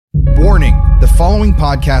Warning, the following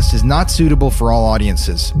podcast is not suitable for all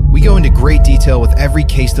audiences. We go into great detail with every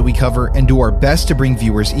case that we cover and do our best to bring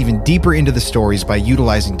viewers even deeper into the stories by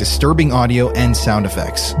utilizing disturbing audio and sound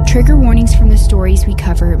effects. Trigger warnings from the stories we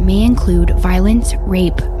cover may include violence,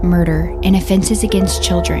 rape, murder, and offenses against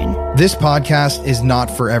children. This podcast is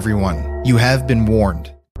not for everyone. You have been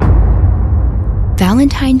warned.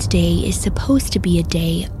 Valentine's Day is supposed to be a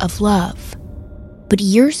day of love. But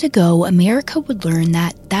years ago, America would learn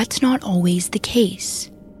that that's not always the case.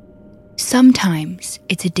 Sometimes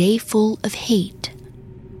it's a day full of hate.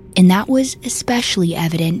 And that was especially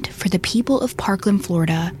evident for the people of Parkland,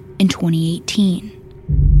 Florida in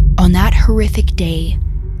 2018. On that horrific day,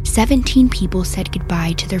 17 people said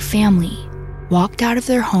goodbye to their family, walked out of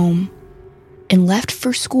their home, and left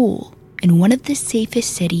for school in one of the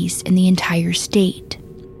safest cities in the entire state.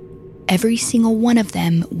 Every single one of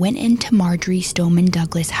them went into Marjory Stoneman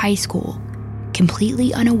Douglas High School,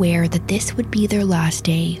 completely unaware that this would be their last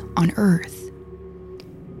day on Earth.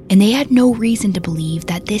 And they had no reason to believe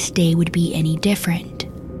that this day would be any different.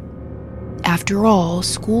 After all,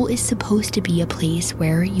 school is supposed to be a place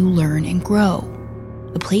where you learn and grow,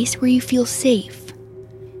 a place where you feel safe,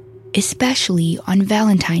 especially on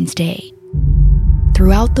Valentine's Day.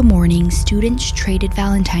 Throughout the morning, students traded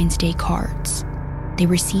Valentine's Day cards. They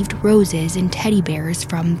received roses and teddy bears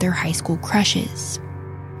from their high school crushes.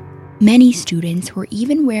 Many students were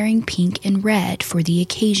even wearing pink and red for the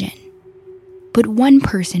occasion. But one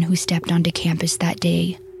person who stepped onto campus that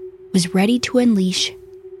day was ready to unleash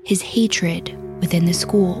his hatred within the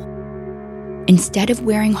school. Instead of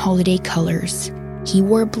wearing holiday colors, he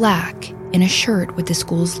wore black and a shirt with the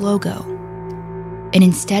school's logo. And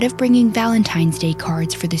instead of bringing Valentine's Day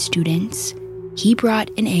cards for the students, he brought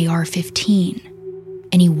an AR-15.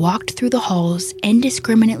 And he walked through the halls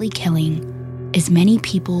indiscriminately killing as many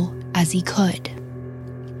people as he could.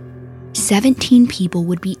 17 people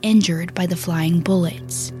would be injured by the flying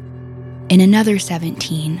bullets, and another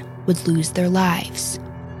 17 would lose their lives.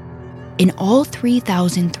 And all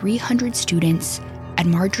 3,300 students at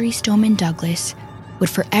Marjory Stoneman Douglas would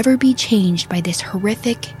forever be changed by this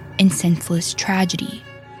horrific and senseless tragedy.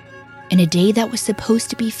 And a day that was supposed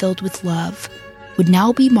to be filled with love would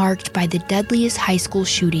now be marked by the deadliest high school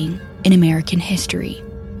shooting in American history.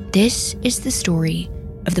 This is the story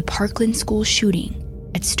of the Parkland school shooting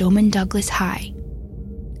at Stoneman Douglas High.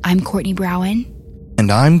 I'm Courtney Browen.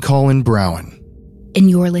 And I'm Colin Browen. And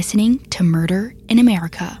you're listening to Murder in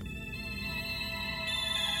America.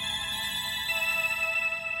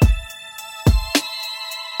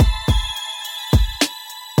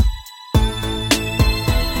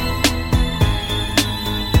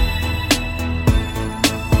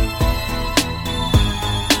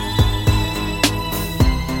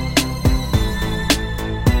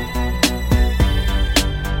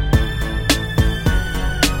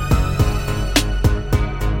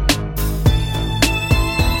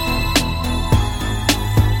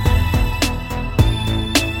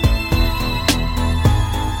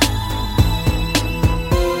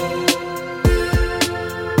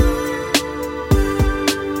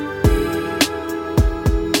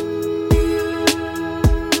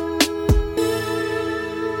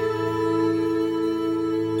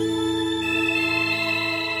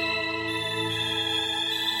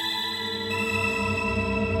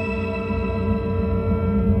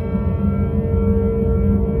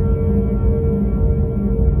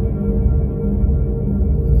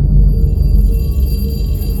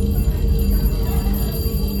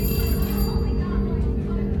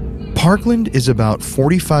 Parkland is about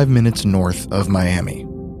 45 minutes north of Miami,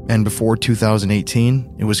 and before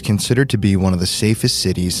 2018, it was considered to be one of the safest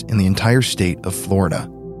cities in the entire state of Florida.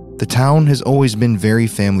 The town has always been very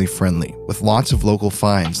family-friendly, with lots of local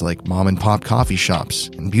finds like mom-and-pop coffee shops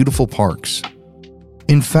and beautiful parks.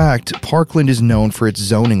 In fact, Parkland is known for its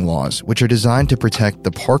zoning laws, which are designed to protect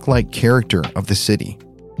the park-like character of the city.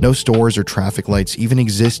 No stores or traffic lights even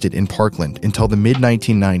existed in Parkland until the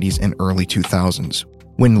mid-1990s and early 2000s.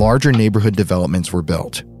 When larger neighborhood developments were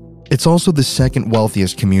built. It's also the second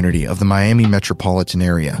wealthiest community of the Miami metropolitan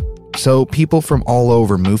area, so people from all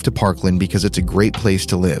over move to Parkland because it's a great place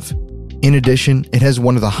to live. In addition, it has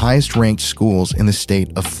one of the highest ranked schools in the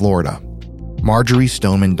state of Florida, Marjory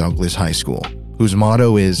Stoneman Douglas High School, whose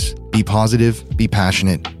motto is, be positive, be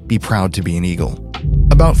passionate, be proud to be an Eagle.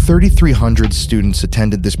 About 3,300 students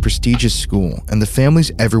attended this prestigious school, and the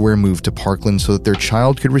families everywhere moved to Parkland so that their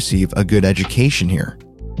child could receive a good education here.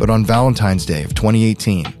 But on Valentine's Day of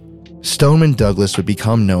 2018, Stoneman Douglas would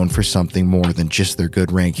become known for something more than just their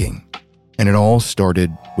good ranking. And it all started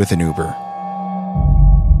with an Uber.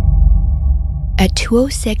 At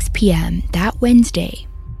 2:06 p.m. that Wednesday,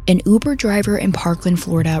 An Uber driver in Parkland,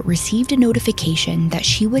 Florida received a notification that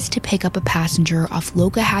she was to pick up a passenger off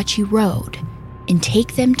Lokahatchee Road and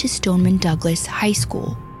take them to Stoneman Douglas High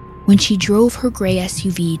School. When she drove her gray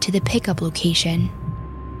SUV to the pickup location,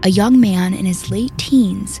 a young man in his late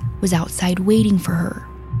teens was outside waiting for her.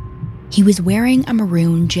 He was wearing a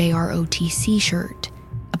maroon JROTC shirt,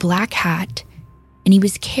 a black hat, and he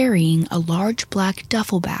was carrying a large black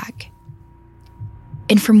duffel bag.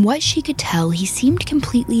 And from what she could tell, he seemed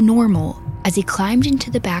completely normal as he climbed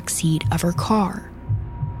into the back seat of her car.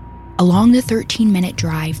 Along the 13-minute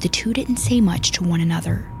drive, the two didn't say much to one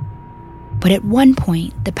another. But at one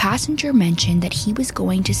point, the passenger mentioned that he was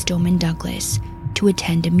going to Stoneman Douglas to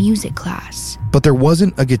attend a music class. But there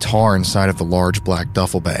wasn't a guitar inside of the large black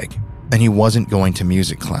duffel bag, and he wasn't going to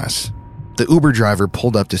music class. The Uber driver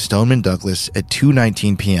pulled up to Stoneman Douglas at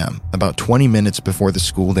 2:19 p.m., about 20 minutes before the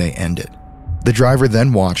school day ended. The driver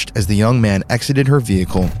then watched as the young man exited her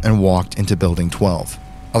vehicle and walked into Building 12,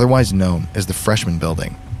 otherwise known as the Freshman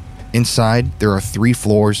Building. Inside, there are 3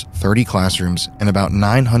 floors, 30 classrooms, and about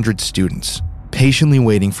 900 students, patiently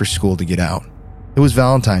waiting for school to get out. It was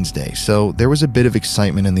Valentine's Day, so there was a bit of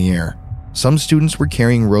excitement in the air. Some students were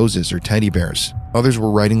carrying roses or teddy bears, others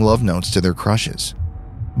were writing love notes to their crushes.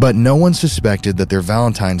 But no one suspected that their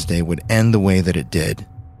Valentine's Day would end the way that it did.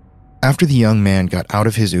 After the young man got out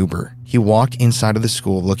of his Uber, he walked inside of the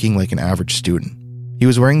school looking like an average student. He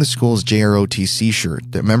was wearing the school's JROTC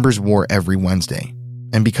shirt that members wore every Wednesday,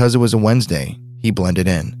 and because it was a Wednesday, he blended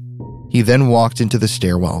in. He then walked into the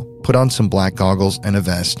stairwell, put on some black goggles and a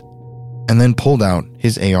vest, and then pulled out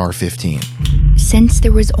his AR-15. Since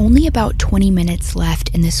there was only about 20 minutes left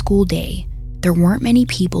in the school day, there weren't many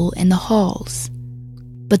people in the halls.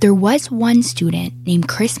 But there was one student named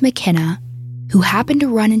Chris McKenna who happened to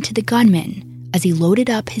run into the gunman as he loaded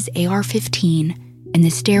up his AR-15 in the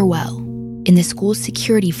stairwell. In the school's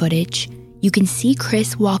security footage, you can see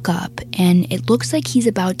Chris walk up, and it looks like he's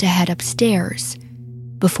about to head upstairs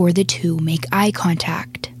before the two make eye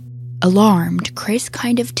contact. Alarmed, Chris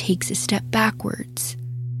kind of takes a step backwards.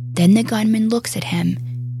 Then the gunman looks at him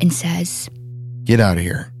and says, "Get out of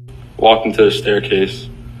here." Walked into the staircase,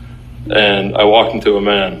 and I walked into a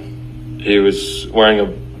man. He was wearing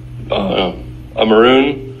a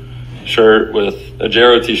maroon shirt with a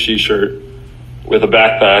JROTC shirt with a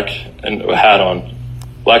backpack and a hat on,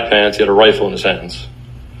 black pants. He had a rifle in his hands.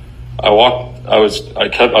 I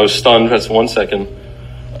was stunned for 1 second,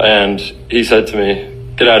 and he said to me,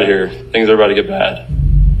 "Get out of here. Things are about to get bad."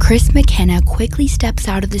 Chris McKenna quickly steps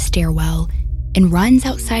out of the stairwell and runs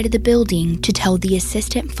outside of the building to tell the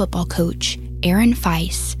assistant football coach, Aaron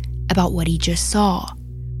Feiss, about what he just saw.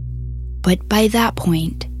 But by that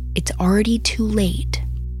point, it's already too late.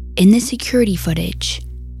 In the security footage,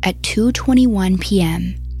 at 2:21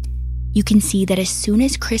 p.m., you can see that as soon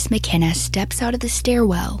as Chris McKenna steps out of the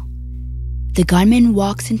stairwell, the gunman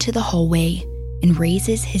walks into the hallway and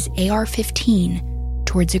raises his AR-15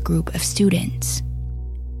 towards a group of students.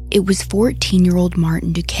 It was 14-year-old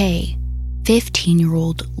Martin Duque,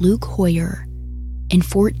 15-year-old Luke Hoyer, and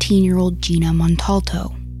 14-year-old Gina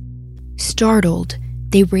Montalto. Startled,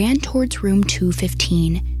 they ran towards room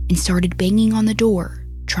 215 and started banging on the door,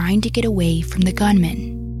 trying to get away from the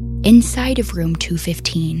gunman. Inside of room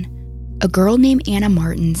 215, a girl named Anna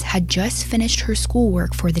Martins had just finished her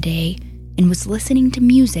schoolwork for the day and was listening to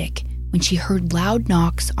music when she heard loud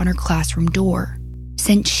knocks on her classroom door.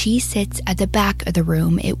 Since she sits at the back of the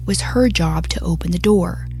room, it was her job to open the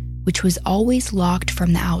door, which was always locked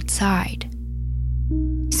from the outside.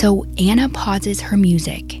 So Anna pauses her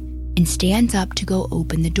music and stands up to go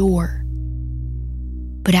open the door.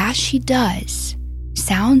 But as she does,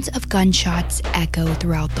 sounds of gunshots echo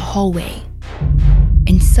throughout the hallway.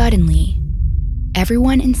 And suddenly,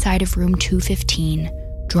 everyone inside of room 215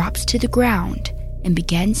 drops to the ground and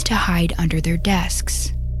begins to hide under their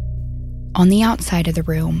desks. On the outside of the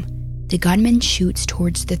room, the gunman shoots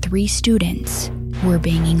towards the 3 students who are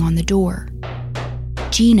banging on the door.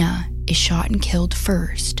 Gina is shot and killed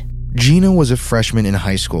first. Gina was a freshman in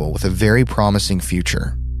high school with a very promising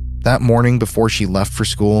future. That morning before she left for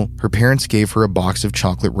school, her parents gave her a box of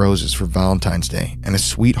chocolate roses for Valentine's Day and a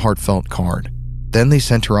sweet, heartfelt card. Then they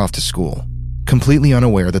sent her off to school, completely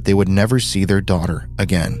unaware that they would never see their daughter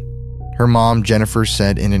again. Her mom, Jennifer,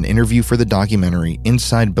 said in an interview for the documentary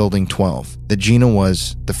Inside Building 12 that Gina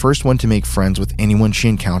was the first one to make friends with anyone she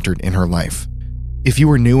encountered in her life. If you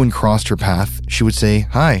were new and crossed her path, she would say,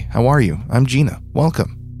 "Hi, how are you? I'm Gina.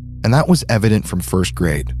 Welcome." And that was evident from first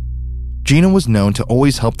grade. Gina was known to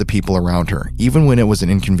always help the people around her, even when it was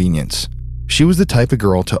an inconvenience. She was the type of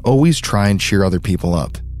girl to always try and cheer other people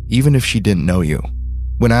up, even if she didn't know you.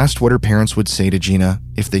 When asked what her parents would say to Gina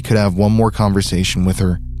if they could have one more conversation with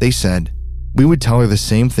her, they said, "We would tell her the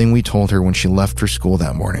same thing we told her when she left for school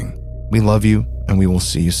that morning. We love you and we will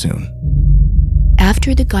see you soon."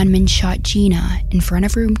 After the gunman shot Gina in front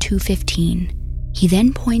of room 215, he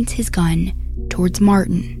then points his gun towards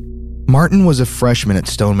Martin. Martin was a freshman at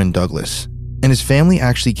Stoneman Douglas, and his family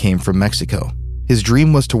actually came from Mexico. His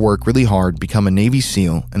dream was to work really hard, become a Navy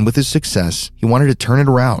SEAL, and with his success, he wanted to turn it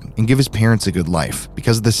around and give his parents a good life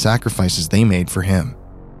because of the sacrifices they made for him.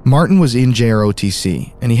 Martin was in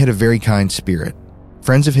JROTC, and he had a very kind spirit.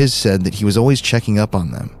 Friends of his said that he was always checking up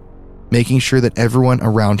on them, making sure that everyone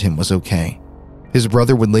around him was okay. His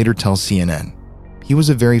brother would later tell CNN, "He was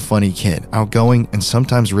a very funny kid, outgoing and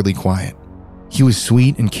sometimes really quiet. He was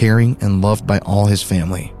sweet and caring and loved by all his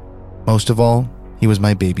family. Most of all, he was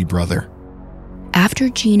my baby brother." After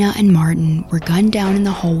Gina and Martin were gunned down in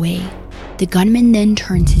the hallway, the gunman then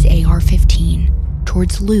turns his AR-15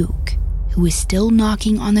 towards Luke, who was still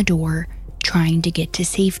knocking on the door, trying to get to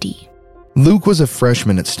safety. Luke was a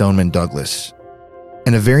freshman at Stoneman Douglas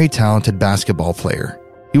and a very talented basketball player.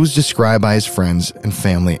 He was described by his friends and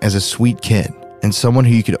family as a sweet kid and someone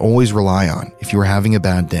who you could always rely on if you were having a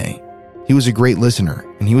bad day. He was a great listener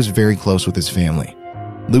and he was very close with his family.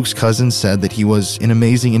 Luke's cousins said that he was an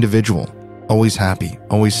amazing individual, always happy,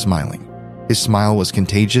 always smiling. His smile was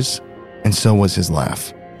contagious, and so was his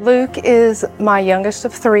laugh. Luke is my youngest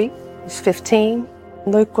of three. He's 15.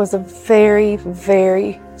 Luke was a very,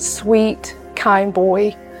 very sweet, kind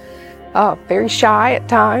boy. Very shy at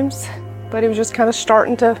times, but he was just kind of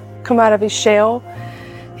starting to come out of his shell.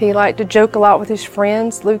 He liked to joke a lot with his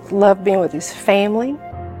friends. Luke loved being with his family.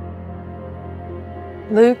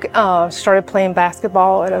 Luke started playing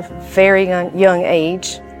basketball at a very young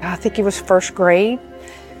age. I think he was first grade.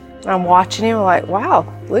 I'm watching him like, wow,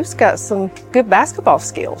 Luke's got some good basketball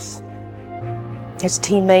skills. His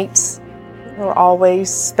teammates were always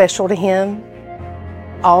special to him.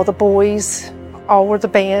 All the boys, all were the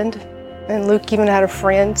band. And Luke even had a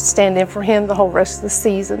friend stand in for him the whole rest of the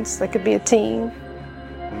season so they could be a team.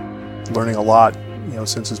 Learning a lot,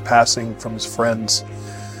 since his passing from his friends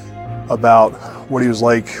about what he was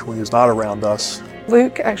like when he was not around us.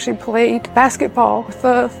 Luke actually played basketball with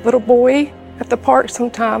a little boy at the park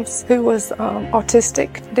sometimes who was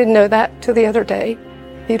autistic. Didn't know that till the other day.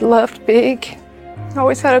 He loved big.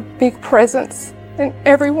 Always had a big presence in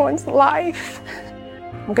everyone's life.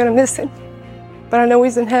 I'm gonna miss him, but I know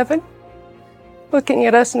he's in heaven, looking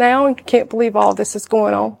at us now and can't believe all this is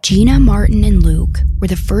going on. Gina, Martin, and Luke were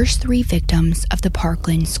the first three victims of the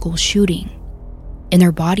Parkland school shooting, and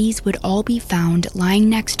their bodies would all be found lying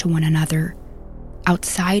next to one another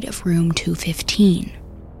outside of room 215.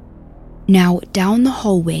 Now, down the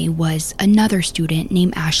hallway was another student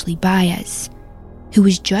named Ashley Baez, who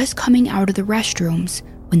was just coming out of the restrooms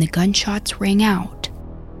when the gunshots rang out.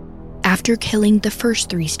 After killing the first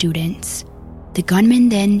three students, the gunman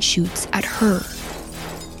then shoots at her.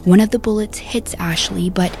 One of the bullets hits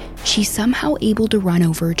Ashley, but she's somehow able to run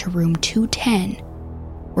over to room 210,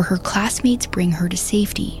 where her classmates bring her to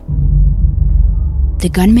safety. The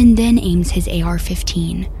gunman then aims his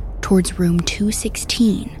AR-15 towards room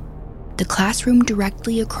 216, the classroom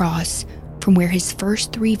directly across from where his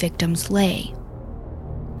first three victims lay.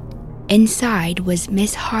 Inside was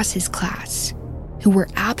Miss Haas's class, who were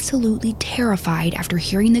absolutely terrified after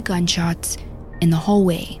hearing the gunshots in the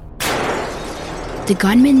hallway. The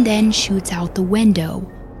gunman then shoots out the window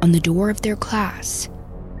on the door of their class.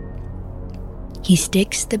 He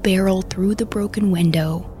sticks the barrel through the broken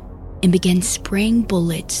window and begins spraying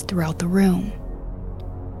bullets throughout the room.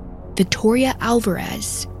 Victoria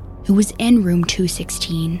Alvarez, who was in room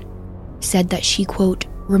 216, said that she, quote,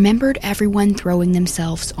 remembered everyone throwing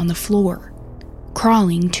themselves on the floor,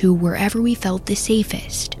 crawling to wherever we felt the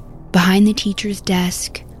safest, behind the teacher's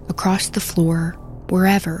desk, across the floor,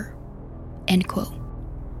 wherever, end quote.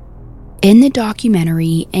 In the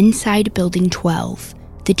documentary Inside Building 12,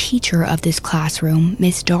 the teacher of this classroom,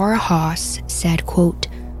 Miss Dara Haas, said, quote,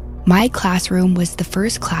 my classroom was the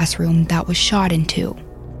first classroom that was shot into.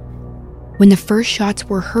 When the first shots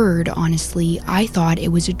were heard, honestly, I thought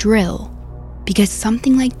it was a drill, because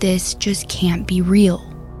something like this just can't be real,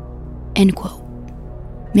 end quote.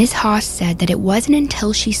 Ms. Haas said that it wasn't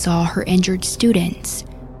until she saw her injured students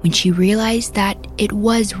when she realized that it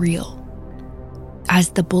was real. As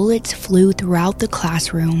the bullets flew throughout the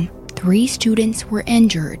classroom, 3 students were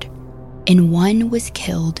injured, and 1 was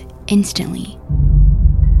killed instantly.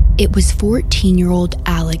 It was 14-year-old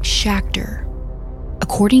Alex Schachter.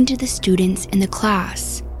 According to the students in the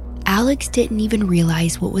class, Alex didn't even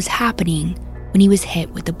realize what was happening when he was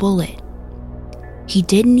hit with the bullet. He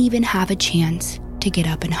didn't even have a chance to get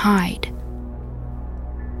up and hide.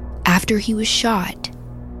 After he was shot,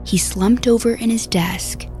 he slumped over in his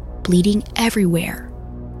desk, bleeding everywhere,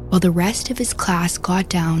 while the rest of his class got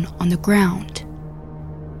down on the ground.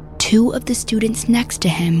 2 of the students next to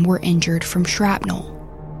him were injured from shrapnel.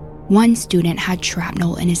 One student had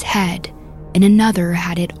shrapnel in his head, and another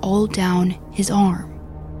had it all down his arm.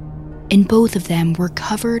 And both of them were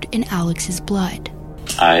covered in Alex's blood.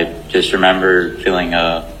 I just remember feeling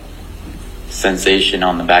a sensation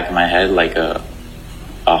on the back of my head, like a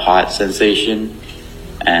hot sensation,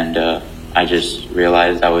 and I just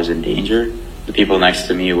realized I was in danger. The people next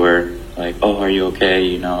to me were like, "Oh, are you okay?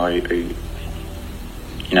 You know, are you do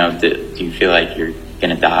you feel like you're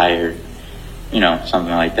gonna die, or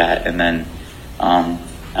something like that?" And then I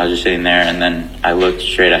was just sitting there, and then I looked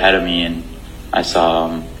straight ahead of me, and I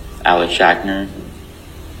saw Alex Shackner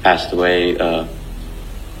passed away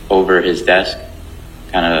over his desk,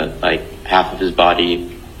 kind of like half of his body.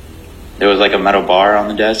 There was like a metal bar on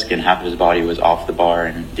the desk, and half of his body was off the bar,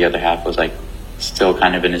 and the other half was like still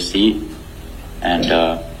kind of in his seat. And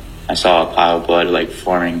I saw a pile of blood like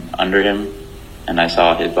forming under him, and I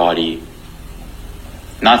saw his body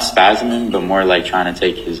not spasming, but more like trying to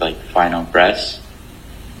take his like final breaths.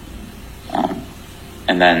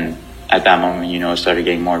 And then at that moment, it started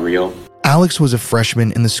getting more real. Alex was a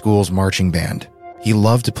freshman in the school's marching band. He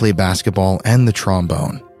loved to play basketball and the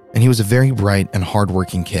trombone, and he was a very bright and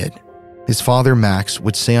hardworking kid. His father, Max,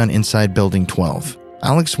 would say on Inside Building 12,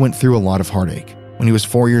 Alex went through a lot of heartache. When he was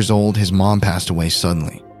 4 years old, his mom passed away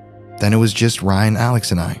suddenly. Then it was just Ryan,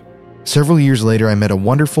 Alex, and I. Several years later, I met a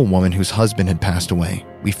wonderful woman whose husband had passed away.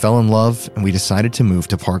 We fell in love, and we decided to move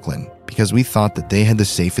to Parkland because we thought that they had the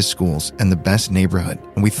safest schools and the best neighborhood,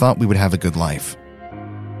 and we thought we would have a good life.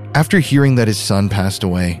 After hearing that his son passed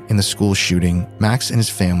away in the school shooting, Max and his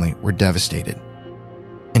family were devastated.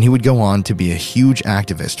 And he would go on to be a huge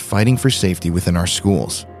activist fighting for safety within our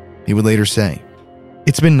schools. He would later say,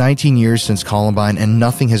 "It's been 19 years since Columbine and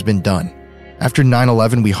nothing has been done. After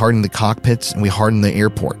 9/11, we hardened the cockpits and we hardened the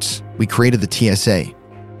airports. We created the TSA.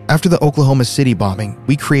 After the Oklahoma City bombing,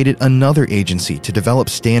 we created another agency to develop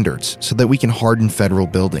standards so that we can harden federal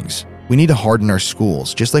buildings. We need to harden our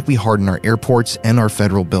schools, just like we harden our airports and our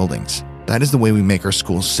federal buildings. That is the way we make our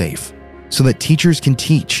schools safe, so that teachers can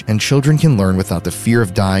teach and children can learn without the fear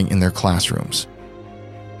of dying in their classrooms."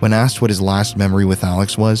 When asked what his last memory with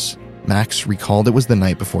Alex was, Max recalled it was the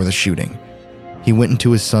night before the shooting. He went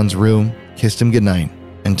into his son's room, kissed him goodnight,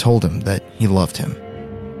 and told him that he loved him.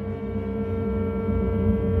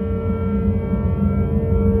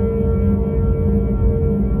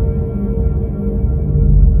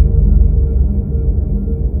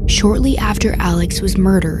 Shortly after Alex was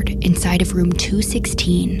murdered inside of room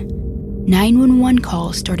 216, 911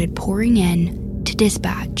 calls started pouring in to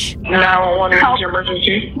dispatch. 911 is your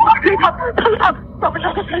emergency. Please help. What was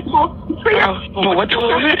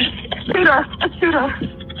it? A shooter.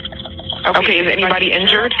 Okay, is anybody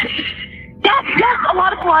injured? Yes, a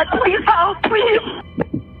lot of blood. Please help, please.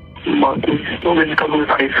 Stoneman Douglas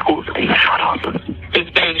High School is being shot up.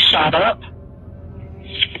 It's being shot up?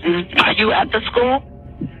 Are you at the school?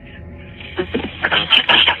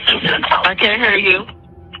 I can't hear you.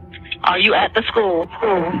 Are you at the school?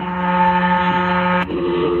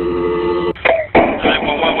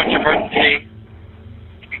 911, what's your emergency?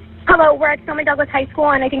 Hello, we're at Stoneman Douglas High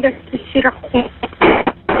School, and I think there's a shooter.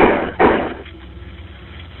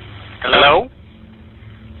 Hello?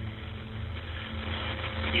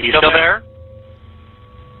 You still there?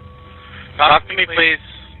 Talk to me, please.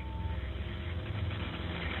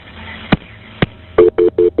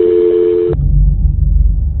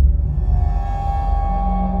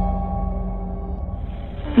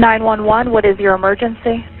 What is your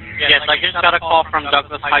emergency? Yes, I just got a call from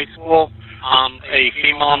Douglas High School. A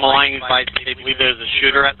female on the line advised they believe there's a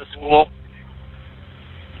shooter at the school.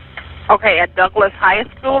 Okay, at Douglas High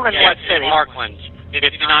School in what city? In Parkland,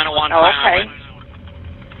 5901 Oh, Pine okay. Island.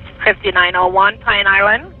 5901 Pine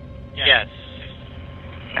Island? Yes.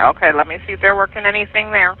 Okay, let me see if they're working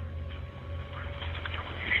anything there.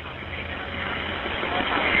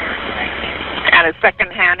 And a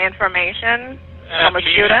second-hand information from a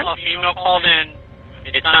student? A female called in.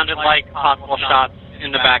 It sounded like possible shots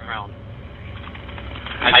in the background.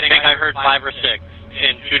 I think I heard 5 or 6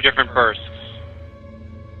 in 2 different bursts.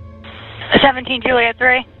 17 Juliet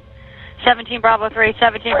 3, 17 Bravo 3,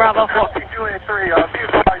 17 Bravo 4. 17 Juliet 3, we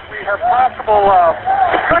have possible,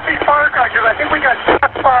 could be firecrackers. I think we got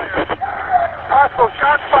shots fired. Possible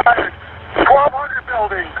shots fired. 1200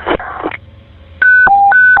 building.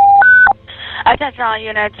 Attention all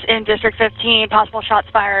units in District 15, possible shots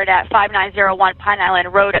fired at 5901 Pine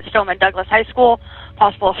Island Road at Stoneman Douglas High School.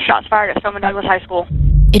 possible shots fired at Stoneman Douglas High School.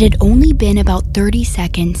 It had only been about 30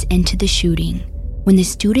 seconds into the shooting when the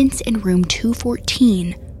students in room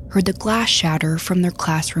 214 heard the glass shatter from their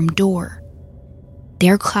classroom door.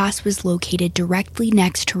 Their class was located directly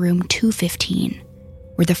next to room 215,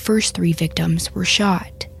 where the first 3 victims were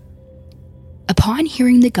shot. Upon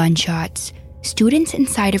hearing the gunshots, students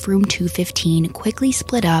inside of room 215 quickly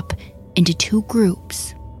split up into 2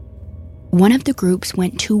 groups. One of the groups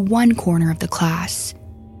went to one corner of the class,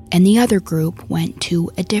 and the other group went to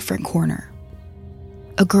a different corner.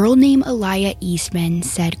 A girl named Aliyah Eastman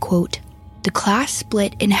said, quote, "The class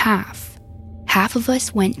split in half. Half of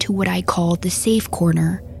us went to what I call the safe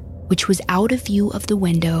corner, which was out of view of the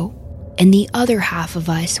window, and the other half of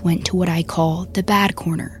us went to what I call the bad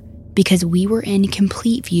corner, because we were in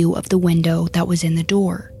complete view of the window that was in the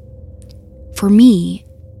door. For me,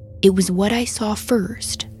 it was what I saw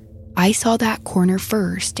first. I saw that corner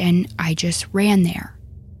first, and I just ran there."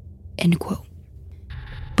 End quote.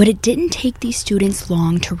 But it didn't take these students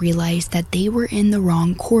long to realize that they were in the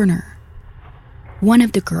wrong corner. One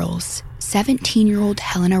of the girls, 17-year-old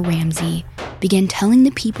Helena Ramsey, began telling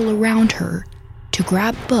the people around her to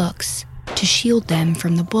grab books to shield them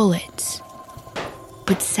from the bullets.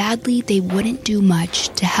 But sadly, they wouldn't do much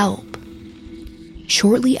to help.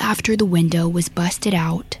 Shortly after the window was busted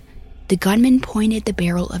out, the gunman pointed the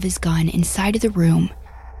barrel of his gun inside of the room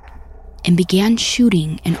and began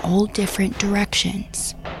shooting in all different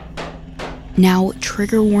directions. Now,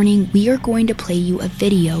 trigger warning, we are going to play you a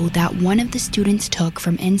video that one of the students took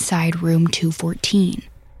from inside room 214.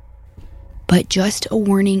 But just a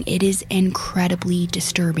warning, it is incredibly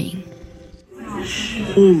disturbing. Holy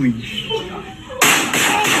shit. Holy shit!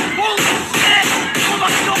 Oh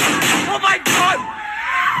my god! Oh my god!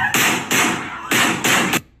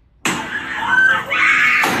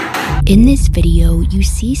 In this video, you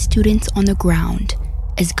see students on the ground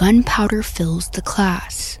as gunpowder fills the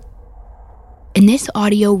class. And this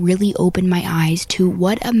audio really opened my eyes to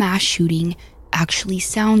what a mass shooting actually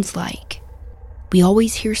sounds like. We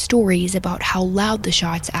always hear stories about how loud the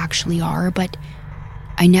shots actually are, but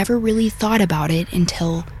I never really thought about it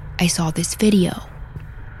until I saw this video.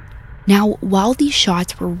 Now, while these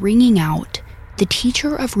shots were ringing out, the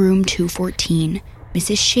teacher of room 214,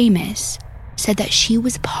 Mrs. Seamus, said that she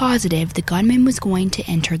was positive the gunman was going to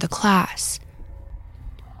enter the class.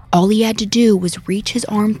 All he had to do was reach his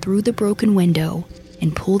arm through the broken window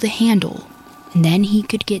and pull the handle, and then he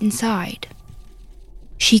could get inside.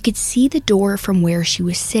 She could see the door from where she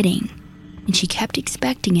was sitting, and she kept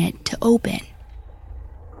expecting it to open.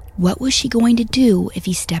 What was she going to do if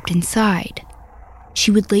he stepped inside?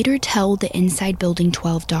 She would later tell the Inside Building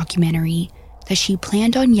 12 documentary that she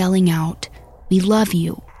planned on yelling out, "We love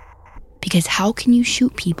you," because how can you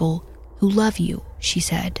shoot people who love you, she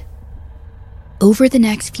said. Over the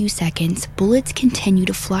next few seconds, bullets continued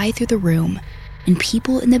to fly through the room, and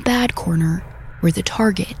people in the bad corner were the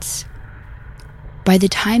targets. By the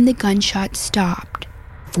time the gunshots stopped,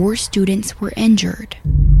 4 students were injured.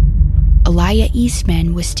 Aliyah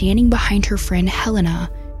Eastman was standing behind her friend Helena,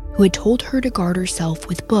 who had told her to guard herself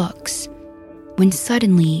with books, when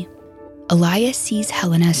suddenly, Aliyah sees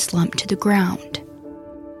Helena slump to the ground.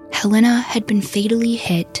 Helena had been fatally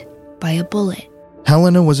hit by a bullet.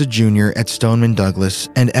 Helena was a junior at Stoneman Douglas,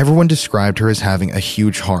 and everyone described her as having a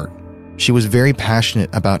huge heart. She was very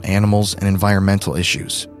passionate about animals and environmental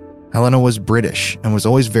issues. Helena was British and was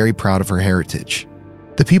always very proud of her heritage.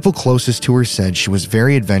 The people closest to her said she was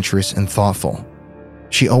very adventurous and thoughtful.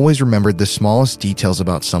 She always remembered the smallest details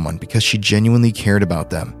about someone because she genuinely cared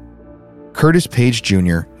about them. Curtis Page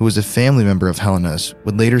Jr., who was a family member of Helena's,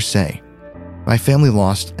 would later say, "My family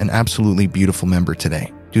lost an absolutely beautiful member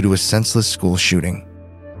today due to a senseless school shooting."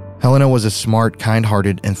 Helena was a smart,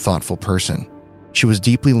 kind-hearted, and thoughtful person. She was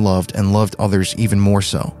deeply loved and loved others even more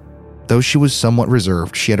so. Though she was somewhat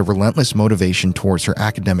reserved, she had a relentless motivation towards her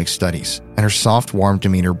academic studies, and her soft, warm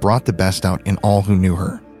demeanor brought the best out in all who knew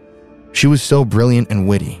her. She was so brilliant and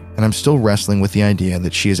witty, and I'm still wrestling with the idea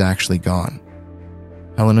that she is actually gone.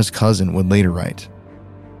 Helena's cousin would later write,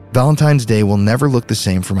 "Valentine's Day will never look the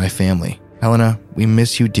same for my family. Helena, we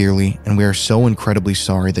miss you dearly, and we are so incredibly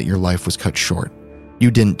sorry that your life was cut short.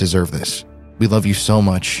 You didn't deserve this. We love you so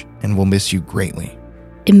much, and will miss you greatly."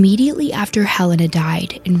 Immediately after Helena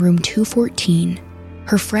died in room 214,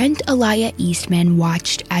 her friend Aliyah Eastman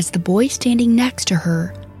watched as the boy standing next to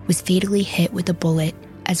her was fatally hit with a bullet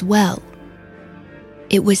as well.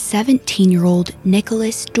 It was 17-year-old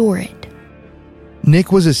Nicholas Dorrit.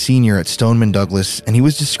 Nick was a senior at Stoneman Douglas, and he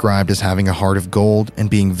was described as having a heart of gold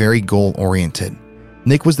and being very goal-oriented.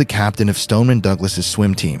 Nick was the captain of Stoneman Douglas's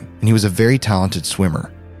swim team, and he was a very talented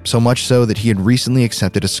swimmer. so much so that he had recently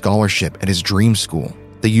accepted a scholarship at his dream school,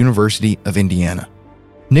 the University of Indiana.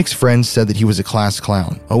 Nick's friends said that he was a class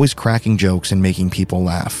clown, always cracking jokes and making people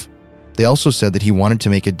laugh. They also said that he wanted to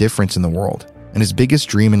make a difference in the world, and his biggest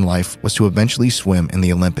dream in life was to eventually swim in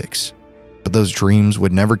the Olympics. But those dreams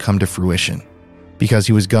would never come to fruition because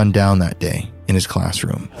he was gunned down that day in his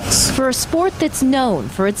classroom. For a sport that's known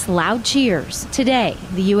for its loud cheers, today,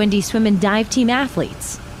 the UND swim and dive team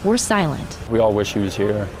athletes were silent. We all wish he was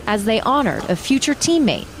here. As they honored a future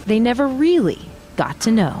teammate they never really got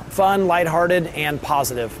to know. Fun, lighthearted, and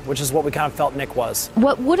positive, which is what we kind of felt Nick was.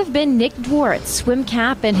 What would have been Nick Dworet's swim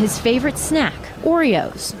cap and his favorite snack,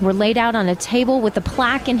 Oreos, were laid out on a table with a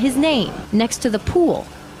plaque in his name next to the pool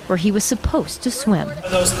where he was supposed to swim.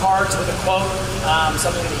 Those cards with a quote,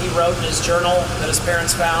 something that he wrote in his journal that his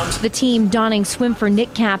parents found. The team donning Swim for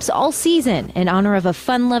Nick caps all season in honor of a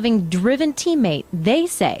fun-loving, driven teammate they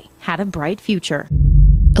say had a bright future.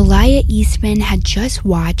 Elia Eastman had just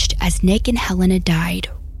watched as Nick and Helena died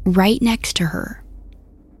right next to her.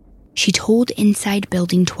 She told Inside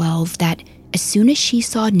Building 12 that as soon as she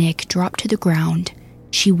saw Nick drop to the ground,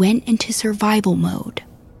 she went into survival mode.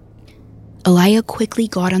 Elia quickly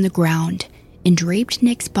got on the ground and draped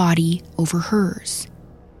Nick's body over hers.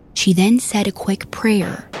 She then said a quick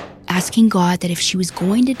prayer, asking God that if she was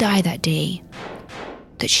going to die that day,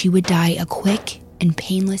 that she would die a quick and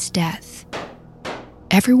painless death.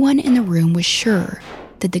 Everyone in the room was sure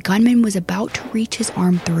that the gunman was about to reach his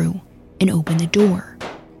arm through and open the door.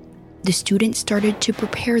 The students started to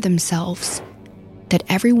prepare themselves that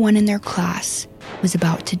everyone in their class was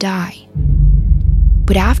about to die.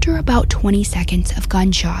 But after about 20 seconds of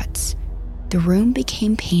gunshots, the room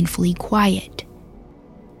became painfully quiet,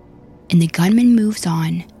 and the gunman moves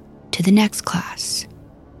on to the next class.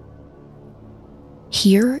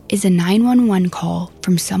 Here is a 911 call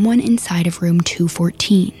from someone inside of room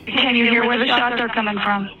 214. Can you hear where the shots are coming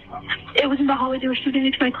from? It was in the hallway. They were shooting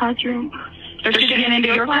into my classroom. They're shooting into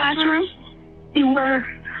your classroom? They were.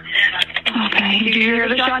 Okay, do you hear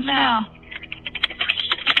the shots now?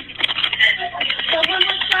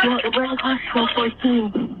 Well, we're in class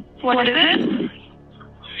 1214. What is it?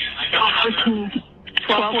 1214.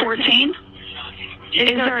 1214? Is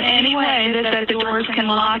there any way that the doors can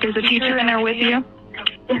lock? Is the teacher in there with you?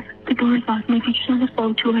 Yes, the door is locked. My teacher's on the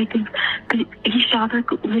phone too, I think. Because he shot her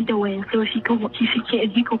window in, so he could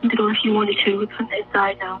open the door if he wanted to. It's from the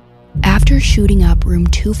inside now. After shooting up room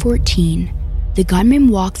 214, the gunman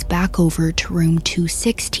walks back over to room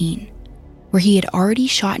 216, where he had already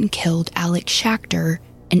shot and killed Alex Schachter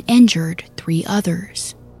and injured 3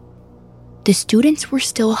 others. The students were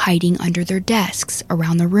still hiding under their desks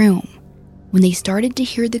around the room when they started to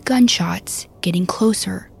hear the gunshots getting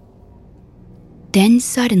closer. Then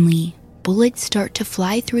suddenly, bullets start to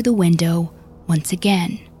fly through the window once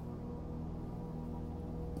again.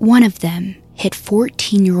 One of them hit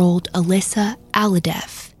 14-year-old Alyssa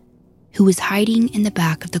Aladeff, who was hiding in the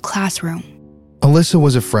back of the classroom. Alyssa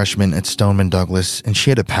was a freshman at Stoneman Douglas, and she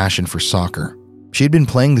had a passion for soccer. She had been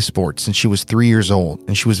playing the sport since she was 3 years old,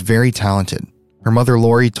 and she was very talented. Her mother,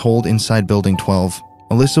 Lori, told Inside Building 12,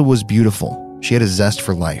 Alyssa was beautiful. She had a zest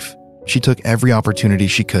for life. She took every opportunity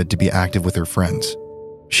she could to be active with her friends.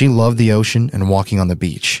 She loved the ocean and walking on the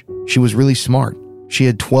beach. She was really smart. She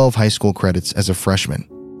had 12 high school credits as a freshman.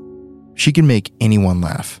 She could make anyone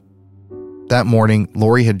laugh. That morning,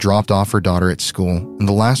 Lori had dropped off her daughter at school, and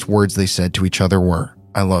the last words they said to each other were,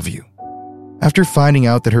 "I love you." After finding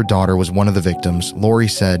out that her daughter was one of the victims, Lori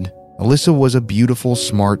said, Alyssa was a beautiful,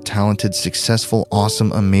 smart, talented, successful,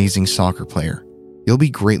 awesome, amazing soccer player. You'll be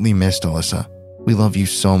greatly missed, Alyssa. We love you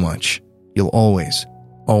so much. You'll always,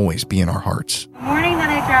 always be in our hearts. The morning that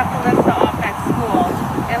I dropped Alyssa off at school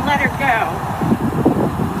and let her go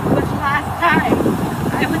was the last time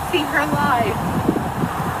I would see her live.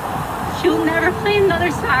 She will never play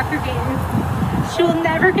another soccer game. She will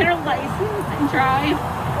never get her license and drive,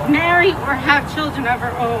 marry, or have children of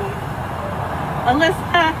her own.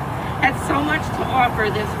 Alyssa had so much to offer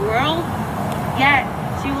this world, yet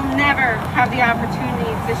she will never have the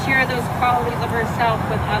opportunity to share those qualities of herself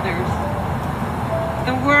with others.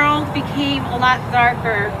 The world became a lot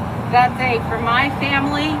darker that day for my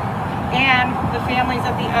family and the families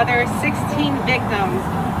of the other 16 victims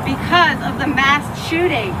because of the mass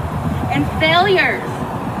shooting and failures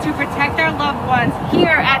to protect our loved ones here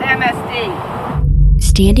at MSD.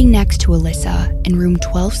 Standing next to Alyssa in room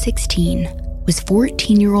 1216 was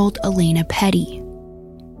 14-year-old Elena Petty,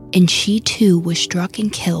 and she too was struck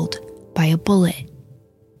and killed by a bullet,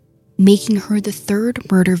 making her the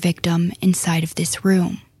third murder victim inside of this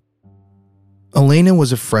room. Elena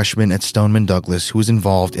was a freshman at Stoneman Douglas who was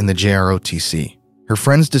involved in the JROTC. Her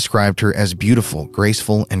friends described her as beautiful,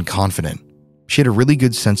 graceful, and confident. She had a really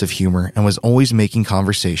good sense of humor and was always making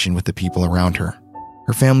conversation with the people around her.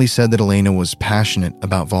 Her family said that Elena was passionate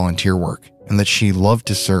about volunteer work and that she loved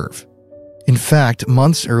to serve. In fact,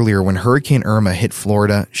 months earlier when Hurricane Irma hit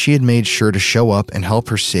Florida, she had made sure to show up and help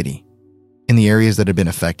her city in the areas that had been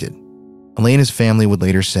affected. Elena's family would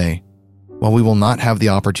later say, "While we will not have the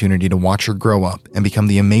opportunity to watch her grow up and become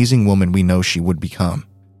the amazing woman we know she would become,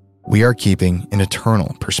 we are keeping an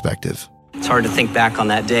eternal perspective." It's hard to think back on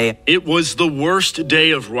that day. It was the worst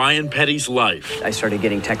day of Ryan Petty's life. I started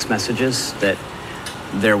getting text messages that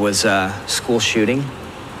there was a school shooting.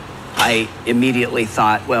 I immediately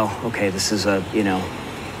thought, well, okay, this has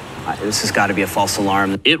got to be a false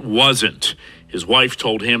alarm. It wasn't. His wife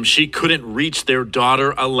told him she couldn't reach their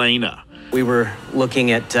daughter, Elena. We were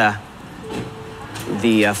looking at the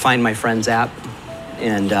Find My Friends app,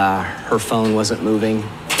 and her phone wasn't moving.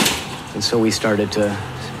 And so we started to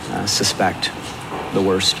suspect the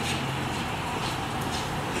worst.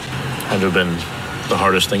 Had to have been the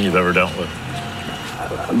hardest thing you've ever dealt with.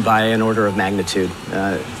 By an order of magnitude.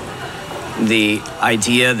 The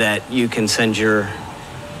idea that you can send your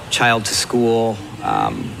child to school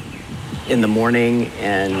in the morning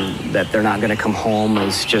and that they're not going to come home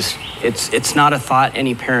is just, it's not a thought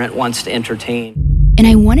any parent wants to entertain. And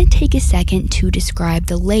I want to take a second to describe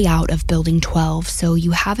the layout of Building 12 so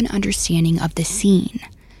you have an understanding of the scene.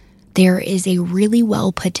 There is a really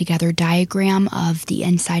well put together diagram of the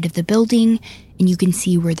inside of the building, and you can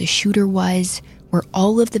see where the shooter was, where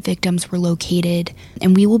all of the victims were located,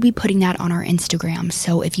 and we will be putting that on our Instagram.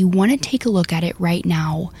 So if you want to take a look at it right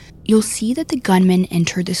now, you'll see that the gunman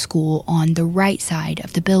entered the school on the right side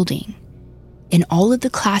of the building. And all of the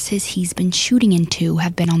classes he's been shooting into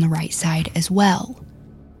have been on the right side as well.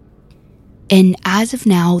 And as of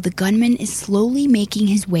now, the gunman is slowly making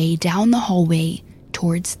his way down the hallway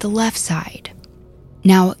towards the left side.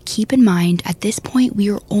 Now, keep in mind, at this point, we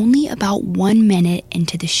are only about 1 minute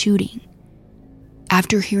into the shooting.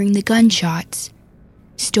 After hearing the gunshots,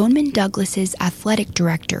 Stoneman Douglas's athletic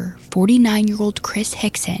director, 49-year-old Chris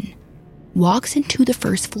Hickson, walks into the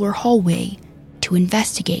first floor hallway to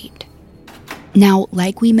investigate. Now,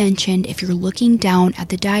 like we mentioned, if you're looking down at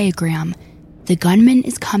the diagram, the gunman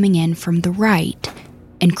is coming in from the right,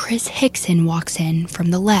 and Chris Hickson walks in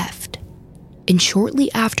from the left. And shortly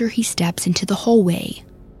after he steps into the hallway,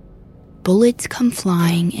 bullets come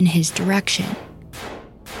flying in his direction.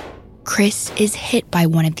 Chris is hit by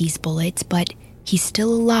one of these bullets, but he's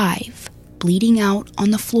still alive, bleeding out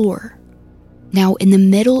on the floor. Now, in the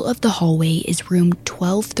middle of the hallway is room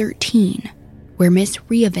 1213, where Miss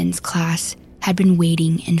Reaven's class had been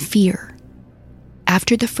waiting in fear.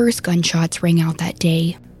 After the first gunshots rang out that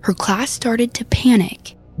day, her class started to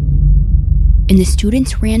panic, and the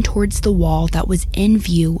students ran towards the wall that was in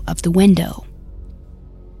view of the window.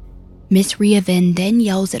 Miss Reaven then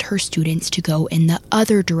yells at her students to go in the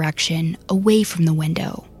other direction, away from the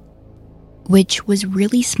window, which was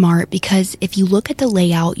really smart because if you look at the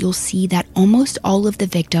layout, you'll see that almost all of the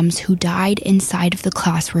victims who died inside of the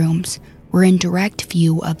classrooms were in direct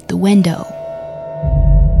view of the window.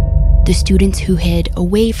 The students who hid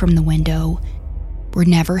away from the window were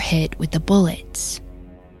never hit with the bullets.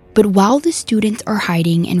 But while the students are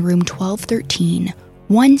hiding in room 1213,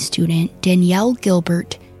 one student, Danielle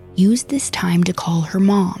Gilbert, used this time to call her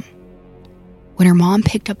mom. When her mom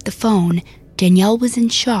picked up the phone, Danielle was in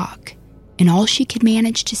shock, and all she could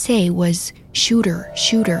manage to say was, "Shooter,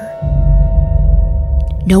 shooter."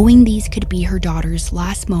 Knowing these could be her daughter's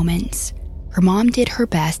last moments, her mom did her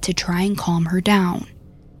best to try and calm her down,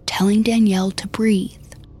 telling Danielle to breathe.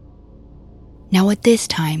 Now at this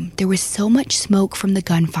time, there was so much smoke from the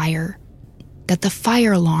gunfire that the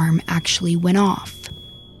fire alarm actually went off.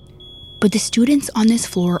 But the students on this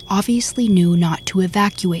floor obviously knew not to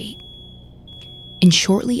evacuate. And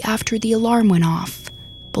shortly after the alarm went off,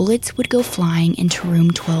 bullets would go flying into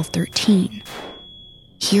room 1213.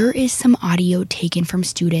 Here is some audio taken from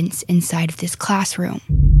students inside of this classroom.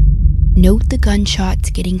 Note the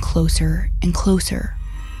gunshots getting closer and closer.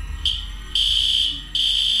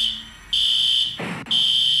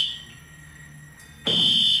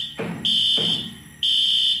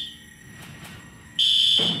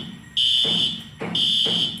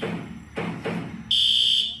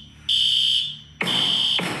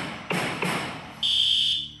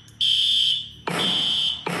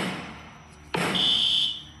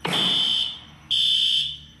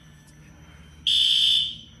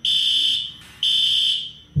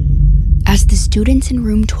 As the students in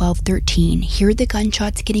room 1213 hear the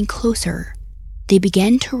gunshots getting closer, they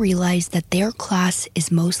begin to realize that their class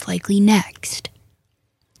is most likely next.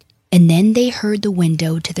 And then they heard the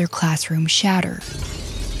window to their classroom shatter,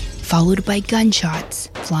 followed by gunshots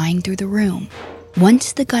flying through the room.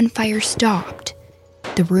 Once the gunfire stopped,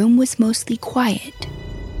 the room was mostly quiet,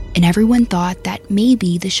 and everyone thought that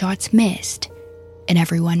maybe the shots missed and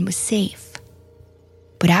everyone was safe.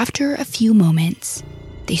 But after a few moments,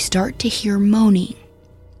 they start to hear moaning.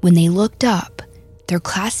 When they looked up, their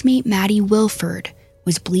classmate Maddie Wilford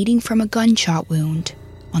was bleeding from a gunshot wound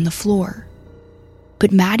on the floor.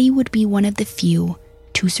 But Maddie would be one of the few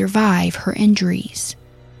to survive her injuries.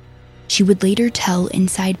 She would later tell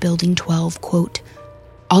Inside Building 12, quote,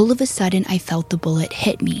 "All of a sudden I felt the bullet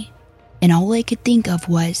hit me, and all I could think of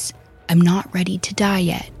was, I'm not ready to die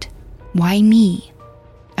yet. Why me?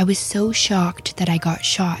 I was so shocked that I got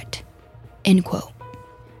shot," end quote.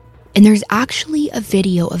 And there's actually a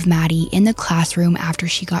video of Maddie in the classroom after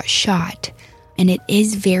she got shot, and it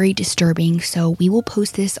is very disturbing, so we will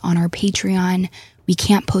post this on our Patreon. We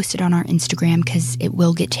can't post it on our Instagram because it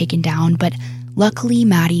will get taken down, but luckily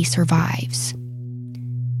Maddie survives.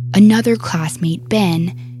 Another classmate,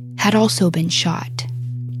 Ben, had also been shot,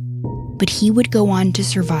 but he would go on to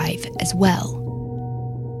survive as well.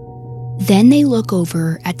 Then they look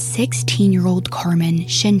over at 16-year-old Carmen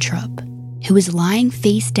Shintrup, who was lying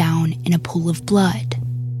face down in a pool of blood.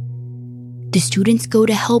 The students go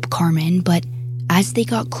to help Carmen, but as they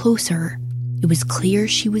got closer, it was clear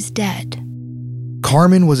she was dead.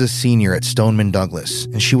 Carmen was a senior at Stoneman Douglas,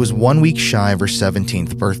 and she was 1 week shy of her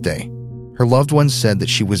 17th birthday. Her loved ones said that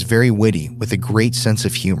she was very witty with a great sense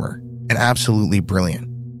of humor and absolutely brilliant.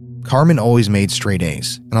 Carmen always made straight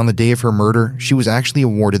A's, and on the day of her murder, she was actually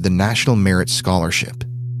awarded the National Merit Scholarship.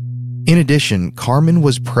 In addition, Carmen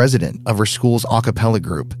was president of her school's a cappella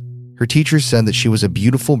group. Her teachers said that she was a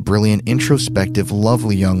beautiful, brilliant, introspective,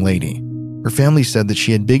 lovely young lady. Her family said that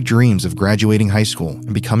she had big dreams of graduating high school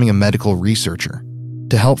and becoming a medical researcher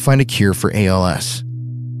to help find a cure for ALS.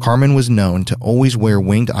 Carmen was known to always wear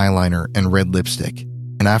winged eyeliner and red lipstick,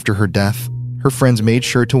 and after her death, her friends made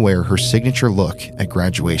sure to wear her signature look at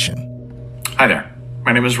graduation. Hi there,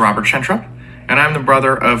 my name is Robert Shintrup, and I'm the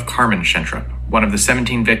brother of Carmen Shintrup, one of the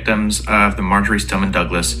 17 victims of the Marjory Stoneman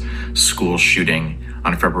Douglas school shooting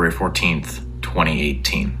on February 14th,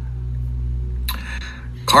 2018.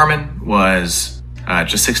 Carmen was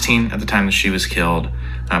just 16 at the time that she was killed,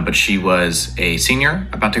 but she was a senior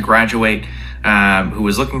about to graduate who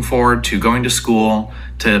was looking forward to going to school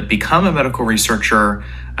to become a medical researcher,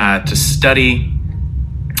 to study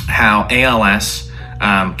how ALS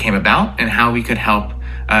came about and how we could help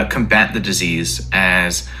combat the disease,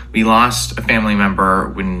 as we lost a family member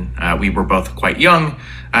when we were both quite young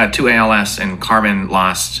to ALS, and Carmen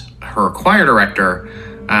lost her choir director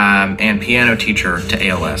and piano teacher to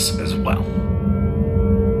ALS as well.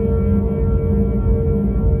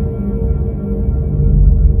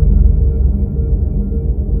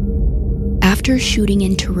 After shooting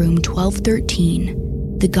into room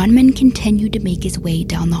 1213, the gunman continued to make his way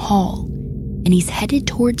down the hall, and he's headed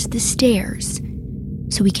towards the stairs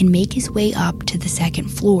so he can make his way up to the second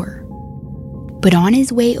floor. But on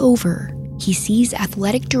his way over, he sees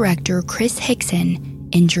athletic director Chris Hickson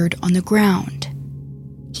injured on the ground.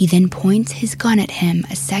 He then points his gun at him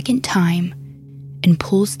a second time and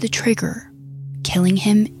pulls the trigger, killing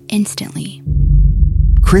him instantly.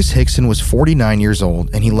 Chris Hickson was 49 years old,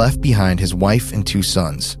 and he left behind his wife and 2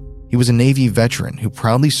 sons. He was a Navy veteran who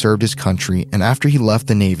proudly served his country, and after he left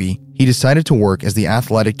the Navy, he decided to work as the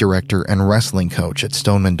athletic director and wrestling coach at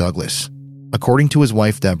Stoneman Douglas. According to his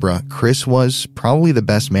wife, Deborah, Chris was probably the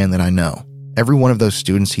best man that I know. Every one of those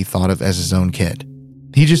students he thought of as his own kid.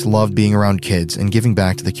 He just loved being around kids and giving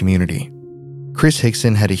back to the community. Chris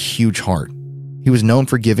Hickson had a huge heart. He was known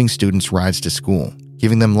for giving students rides to school,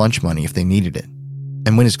 giving them lunch money if they needed it.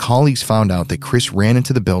 And when his colleagues found out that Chris ran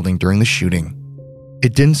into the building during the shooting,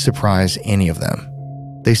 it didn't surprise any of them.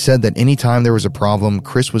 They said that anytime there was a problem,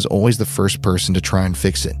 Chris was always the first person to try and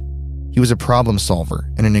fix it. He was a problem solver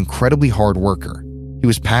and an incredibly hard worker. He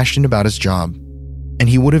was passionate about his job, and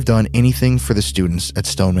he would have done anything for the students at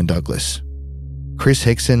Stoneman Douglas. Chris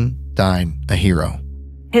Hickson died a hero.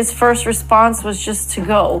 His first response was just to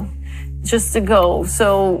go.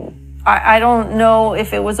 So I don't know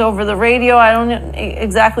if it was over the radio. I don't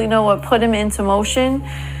exactly know what put him into motion.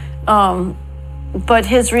 But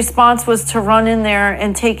his response was to run in there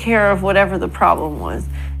and take care of whatever the problem was.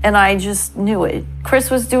 And I just knew it.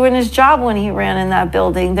 Chris was doing his job when he ran in that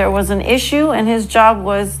building. There was an issue, and his job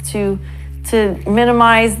was to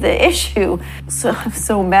minimize the issue. So I'm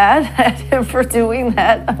so mad at him for doing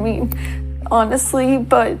that. I mean, honestly,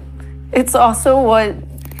 but it's also what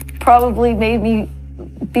probably made me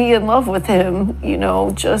be in love with him,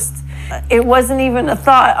 just It wasn't even a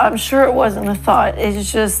thought. I'm sure it wasn't a thought.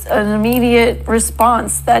 It's just an immediate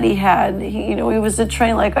response that he had. He was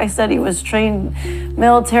like I said, he was trained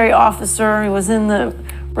military officer. He was in the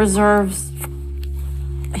reserves.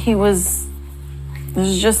 It was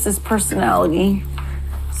just his personality.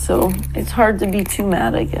 So it's hard to be too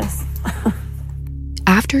mad, I guess.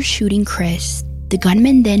 After shooting Chris, the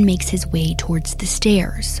gunman then makes his way towards the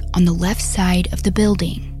stairs on the left side of the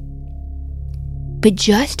building. But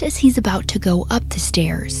just as he's about to go up the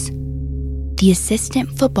stairs, the assistant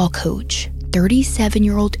football coach,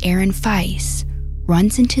 37-year-old Aaron Feiss,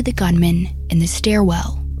 runs into the gunman in the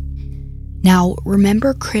stairwell. Now,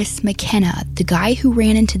 remember Chris McKenna, the guy who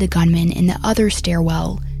ran into the gunman in the other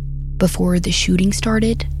stairwell before the shooting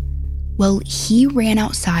started? Well, he ran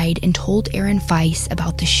outside and told Aaron Feiss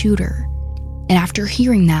about the shooter. And after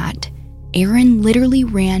hearing that, Aaron literally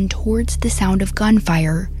ran towards the sound of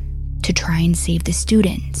gunfire to try and save the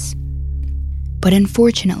students. But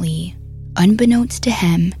unfortunately, unbeknownst to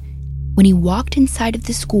him, when he walked inside of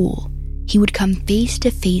the school, he would come face to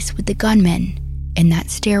face with the gunman in that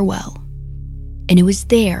stairwell. And it was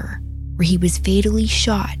there where he was fatally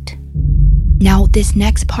shot. Now, this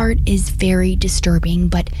next part is very disturbing,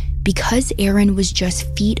 but because Aaron was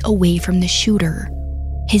just feet away from the shooter,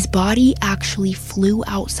 his body actually flew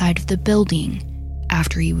outside of the building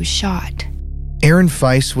after he was shot. Aaron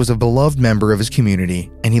Feiss was a beloved member of his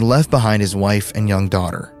community, and he left behind his wife and young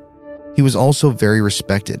daughter. He was also very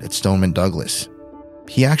respected at Stoneman Douglas.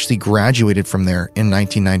 He actually graduated from there in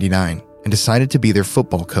 1999 and decided to be their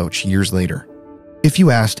football coach years later. If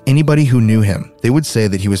you asked anybody who knew him, they would say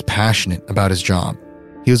that he was passionate about his job.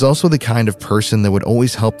 He was also the kind of person that would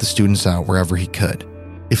always help the students out wherever he could.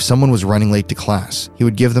 If someone was running late to class, he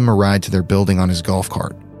would give them a ride to their building on his golf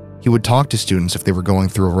cart. He would talk to students if they were going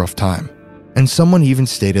through a rough time. And someone even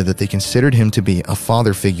stated that they considered him to be a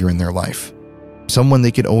father figure in their life, someone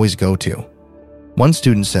they could always go to. One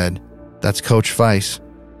student said, "That's Coach Feiss.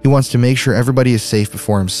 He wants to make sure everybody is safe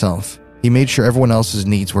before himself. He made sure everyone else's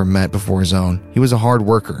needs were met before his own. He was a hard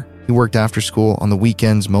worker. He worked after school, on the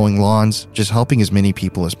weekends, mowing lawns, just helping as many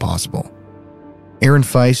people as possible." Aaron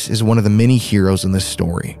Feiss is one of the many heroes in this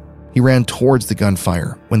story. He ran towards the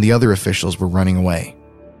gunfire when the other officials were running away.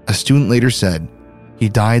 A student later said, "He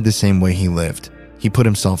died the same way he lived. He put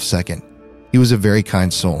himself second. He was a very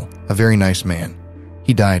kind soul, a very nice man.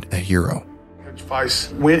 He died a hero." Coach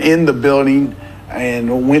Feiss went in the building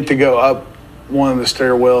and went to go up one of the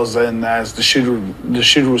stairwells, and as the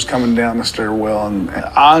shooter was coming down the stairwell, and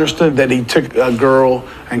I understood that he took a girl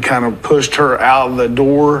and kind of pushed her out of the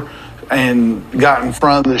door and got in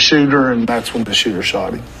front of the shooter, and that's when the shooter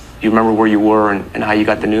shot him. You remember where you were and how you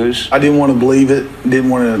got the news? I didn't want to believe it. Didn't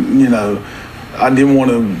want to, I didn't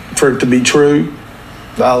want for it to be true.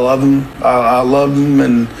 I love him. I loved him,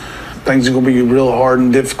 and things are going to be real hard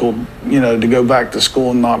and difficult, to go back to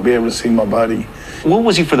school and not be able to see my buddy. What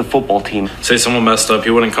was he for the football team? Say someone messed up,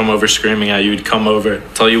 he wouldn't come over screaming at you. He'd come over,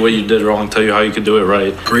 tell you what you did wrong, tell you how you could do it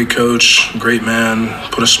right. Great coach, great man,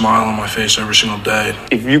 put a smile on my face every single day.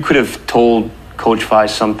 If you could have told Coach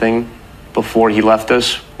Feiss something before he left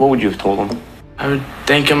us, what would you have told him? I would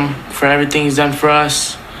thank him for everything he's done for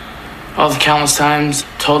us. All the countless times,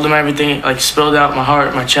 told him everything, spilled out my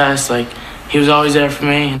heart, my chest, he was always there for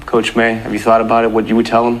me. Coach May, have you thought about it, what you would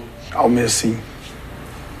tell him? I'll miss him.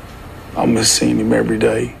 I'll miss seeing him every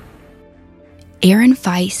day. Aaron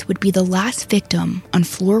Feiss would be the last victim on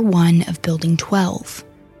floor 1 of Building 12.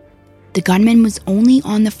 The gunman was only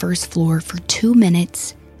on the first floor for 2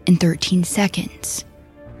 minutes and 13 seconds.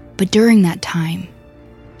 But during that time,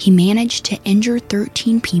 he managed to injure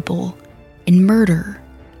 13 people and murder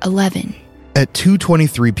 11. At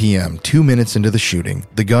 2:23 p.m., 2 minutes into the shooting,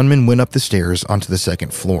 the gunman went up the stairs onto the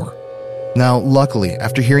second floor. Now, luckily,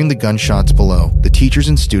 after hearing the gunshots below, the teachers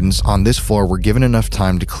and students on this floor were given enough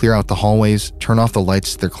time to clear out the hallways, turn off the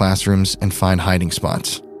lights to their classrooms, and find hiding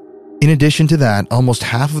spots. In addition to that, almost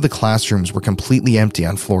half of the classrooms were completely empty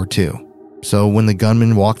on floor 2. So when the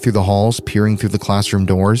gunman walked through the halls, peering through the classroom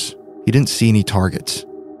doors, he didn't see any targets.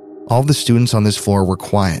 All of the students on this floor were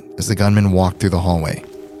quiet as the gunman walked through the hallway.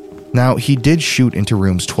 Now, he did shoot into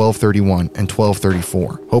rooms 1231 and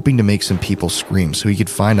 1234, hoping to make some people scream so he could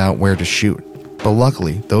find out where to shoot. But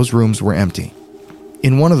luckily, those rooms were empty.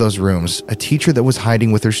 In one of those rooms, a teacher that was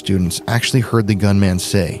hiding with her students actually heard the gunman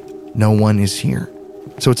say, "No one is here."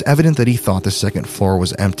 So it's evident that he thought the second floor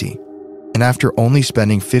was empty. And after only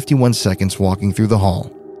spending 51 seconds walking through the hall,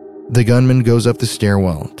 the gunman goes up the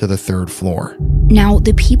stairwell to the 3rd floor. Now,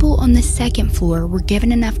 the people on the 2nd floor were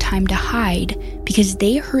given enough time to hide because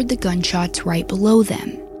they heard the gunshots right below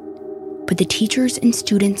them. But the teachers and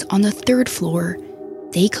students on the 3rd floor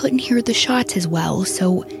They couldn't hear the shots as well,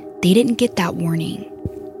 so they didn't get that warning.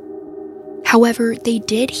 However, they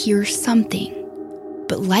did hear something.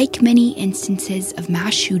 But like many instances of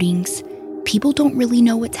mass shootings, people don't really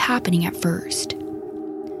know what's happening at first.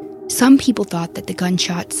 Some people thought that the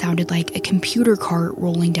gunshot sounded like a computer cart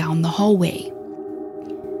rolling down the hallway.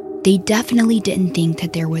 They definitely didn't think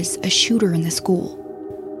that there was a shooter in the school.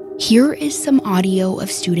 Here is some audio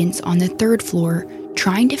of students on the 3rd floor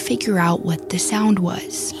trying to figure out what the sound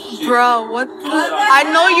was. Bro, what the? I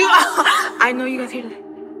know you guys hear that.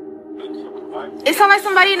 It sounds like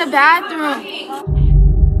somebody in the bathroom.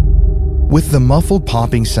 With the muffled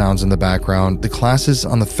popping sounds in the background, the classes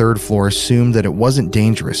on the 3rd floor assumed that it wasn't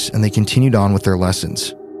dangerous and they continued on with their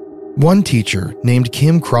lessons. One teacher, named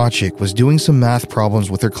Kim Krawczyk, was doing some math problems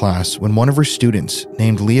with her class when one of her students,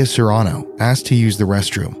 named Leah Serrano, asked to use the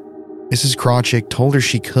restroom. Mrs. Krawczyk told her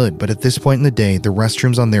she could, but at this point in the day, the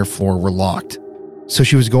restrooms on their floor were locked. So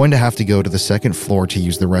she was going to have to go to the 2nd floor to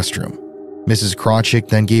use the restroom. Mrs. Krawczyk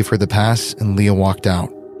then gave her the pass and Leah walked out.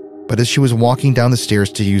 But as she was walking down the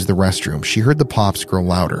stairs to use the restroom, she heard the pops grow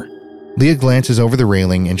louder. Leah glances over the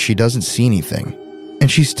railing and she doesn't see anything. And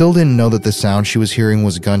she still didn't know that the sound she was hearing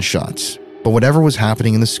was gunshots. But whatever was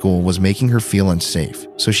happening in the school was making her feel unsafe,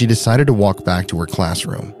 so she decided to walk back to her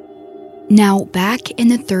classroom. Now, back in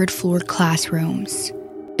the 3rd floor classrooms,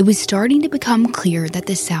 it was starting to become clear that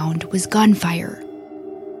the sound was gunfire.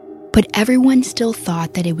 But everyone still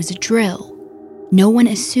thought that it was a drill. No one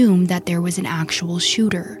assumed that there was an actual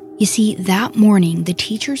shooter. You see, that morning, the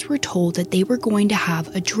teachers were told that they were going to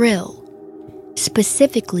have a drill,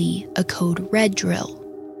 specifically a code red drill,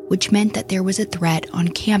 which meant that there was a threat on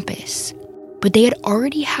campus. But they had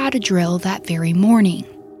already had a drill that very morning.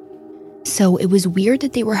 So it was weird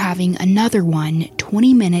that they were having another one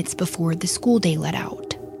 20 minutes before the school day let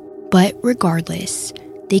out. But regardless,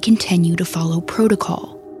 they continue to follow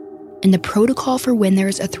protocol. And the protocol for when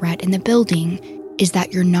there's a threat in the building is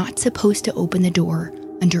that you're not supposed to open the door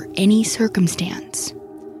under any circumstance.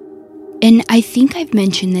 And I think I've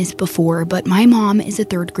mentioned this before, but my mom is a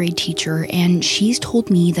 3rd grade teacher, and she's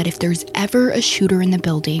told me that if there's ever a shooter in the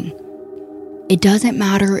building, it doesn't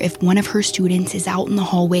matter if one of her students is out in the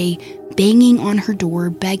hallway banging on her door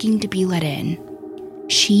begging to be let in.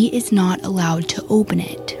 She is not allowed to open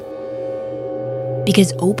it.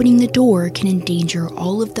 Because opening the door can endanger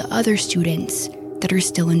all of the other students that are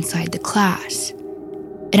still inside the class.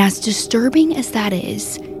 And as disturbing as that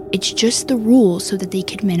is, it's just the rule so that they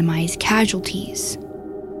could minimize casualties.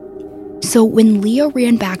 So when Leah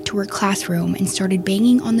ran back to her classroom and started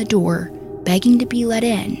banging on the door, begging to be let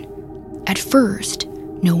in, at first,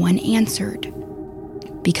 no one answered,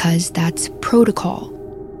 because that's protocol.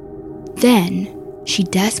 Then, she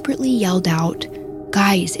desperately yelled out,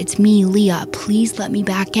 "Guys, it's me, Leah, please let me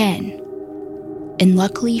back in." And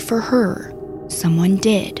luckily for her, someone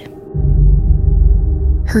did.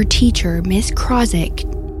 Her teacher, Miss Krawczyk,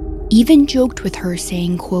 even joked with her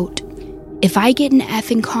saying, quote, "If I get an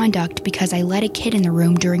F in conduct because I let a kid in the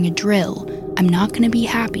room during a drill, I'm not going to be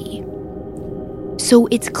happy." So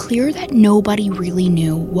it's clear that nobody really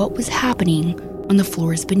knew what was happening on the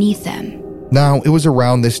floors beneath them. Now, it was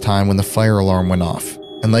around this time when the fire alarm went off.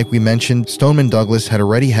 And like we mentioned, Stoneman Douglas had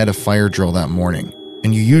already had a fire drill that morning,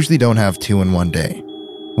 and you usually don't have 2 in one day.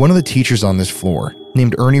 One of the teachers on this floor,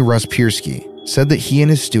 named Ernie Ruspierski, said that he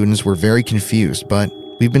and his students were very confused, but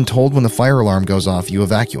we've been told when the fire alarm goes off, you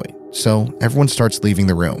evacuate, so everyone starts leaving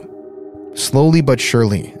the room. Slowly but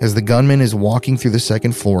surely, as the gunman is walking through the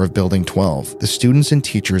 2nd floor of Building 12, the students and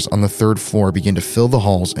teachers on the 3rd floor begin to fill the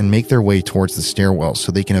halls and make their way towards the stairwells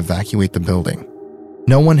so they can evacuate the building.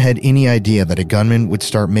 No one had any idea that a gunman would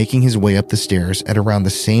start making his way up the stairs at around the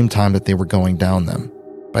same time that they were going down them.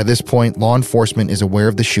 By this point, law enforcement is aware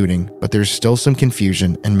of the shooting, but there's still some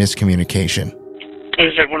confusion and miscommunication. I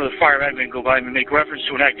just had one of the fire admin go by and make reference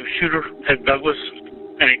to an active shooter at Douglas.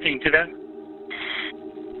 Anything to that?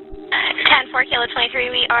 10-4 Kilo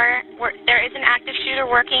 23, there is an active shooter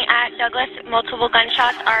working at Douglas. Multiple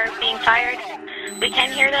gunshots are being fired. We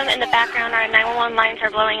can hear them in the background. Our 911 lines are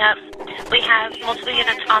blowing up. We have multiple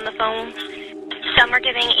units on the phone. Some are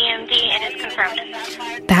giving EMD. It is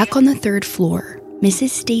confirmed. Back on the 3rd floor, Mrs.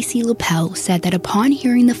 Stacy Lapel said that upon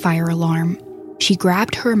hearing the fire alarm, she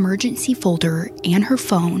grabbed her emergency folder and her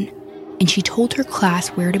phone, and she told her class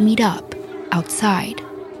where to meet up, outside.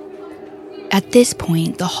 At this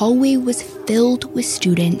point, the hallway was filled with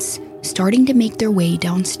students starting to make their way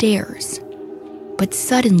downstairs. But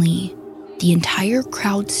suddenly, the entire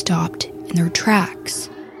crowd stopped in their tracks.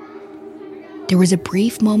 There was a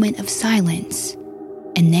brief moment of silence,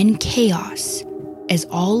 and then chaos, as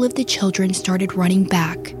all of the children started running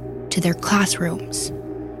back to their classrooms.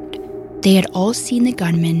 They had all seen the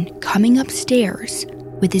gunman coming upstairs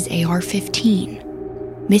with his AR-15.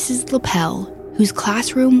 Mrs. Lapel, whose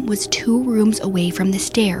classroom was 2 rooms away from the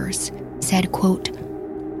stairs, said, quote,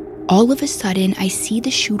 "All of a sudden, I see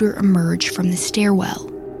the shooter emerge from the stairwell.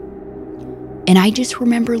 And I just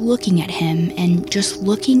remember looking at him and just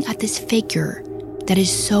looking at this figure that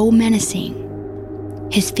is so menacing.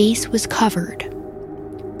 His face was covered.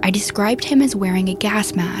 I described him as wearing a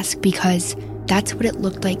gas mask because that's what it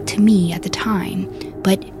looked like to me at the time,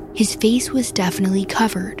 but his face was definitely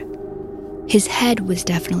covered. His head was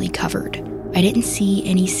definitely covered. I didn't see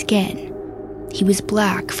any skin. He was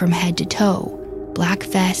black from head to toe, black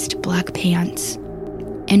vest, black pants,"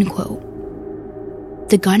 end quote.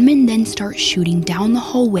 The gunman then starts shooting down the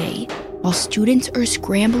hallway while students are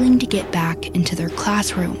scrambling to get back into their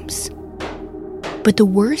classrooms. But the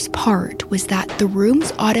worst part was that the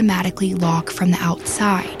rooms automatically lock from the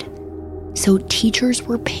outside, so teachers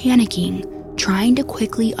were panicking, trying to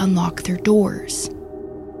quickly unlock their doors.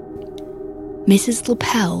 Mrs.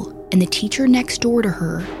 Lapel and the teacher next door to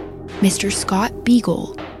her, Mr. Scott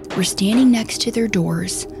Beagle, were standing next to their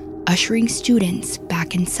doors, ushering students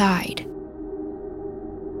back inside.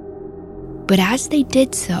 But as they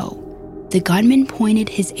did so, the gunman pointed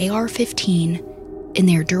his AR-15 in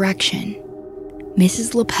their direction.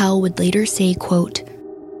 Mrs. Lapel would later say, quote,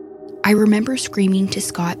 "I remember screaming to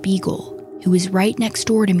Scott Beagle, who was right next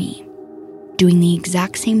door to me, doing the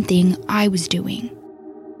exact same thing I was doing.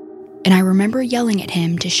 And I remember yelling at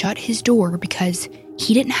him to shut his door because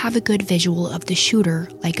he didn't have a good visual of the shooter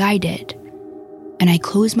like I did. And I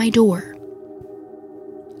closed my door.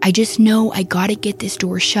 I just know I gotta get this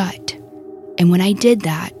door shut. And when I did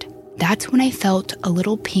that, that's when I felt a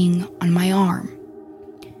little ping on my arm.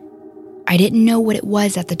 I didn't know what it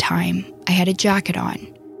was at the time. I had a jacket on,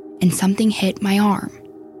 and something hit my arm.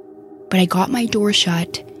 But I got my door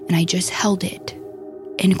shut, and I just held it,"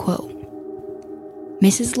 end quote.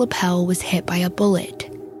 Mrs. Lapel was hit by a bullet,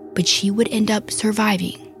 but she would end up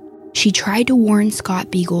surviving. She tried to warn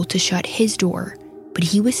Scott Beagle to shut his door, but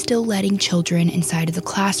he was still letting children inside of the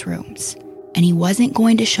classrooms, and he wasn't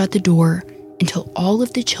going to shut the door until all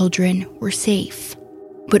of the children were safe.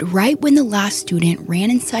 But right when the last student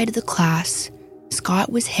ran inside of the class,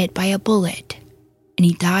 Scott was hit by a bullet, and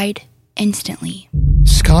he died instantly.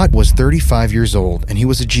 Scott was 35 years old, and he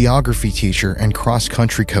was a geography teacher and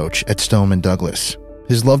cross-country coach at Stoneman Douglas.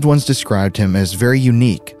 His loved ones described him as very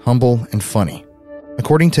unique, humble, and funny.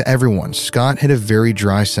 According to everyone, Scott had a very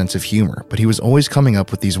dry sense of humor, but he was always coming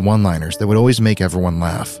up with these one-liners that would always make everyone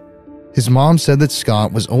laugh. His mom said that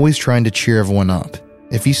Scott was always trying to cheer everyone up.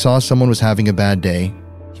 If he saw someone was having a bad day,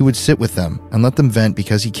 he would sit with them and let them vent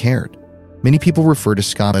because he cared. Many people refer to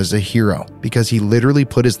Scott as a hero because he literally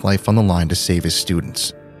put his life on the line to save his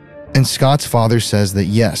students. And Scott's father says that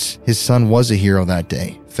yes, his son was a hero that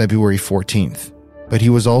day, February 14th, but he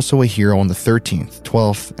was also a hero on the 13th,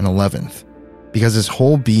 12th, and 11th, because his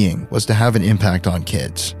whole being was to have an impact on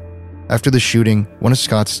kids. After the shooting, one of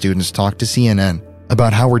Scott's students talked to CNN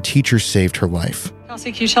about how her teacher saved her life.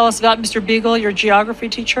 Kelsey, can you tell us about Mr. Beagle, your geography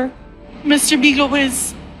teacher? Mr. Beagle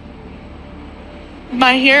was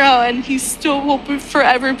my hero, and he still will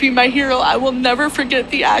forever be my hero. I will never forget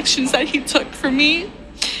the actions that he took for me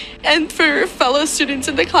and for fellow students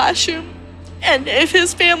in the classroom. And if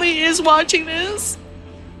his family is watching this,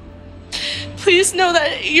 please know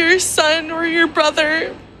that your son or your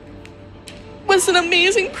brother was an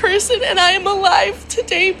amazing person, and I am alive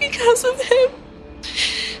today because of him.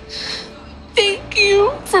 Thank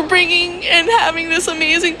you for bringing and having this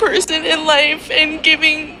amazing person in life and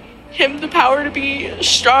giving him the power to be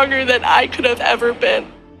stronger than I could have ever been.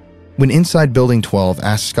 When Inside Building 12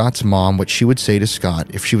 asked Scott's mom what she would say to Scott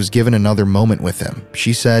if she was given another moment with him,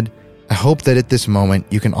 she said, "I hope that at this moment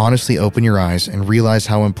you can honestly open your eyes and realize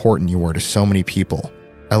how important you were to so many people.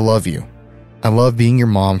 I love you. I love being your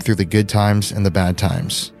mom through the good times and the bad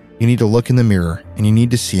times. You need to look in the mirror and you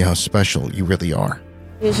need to see how special you really are."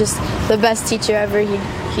 He was just the best teacher ever.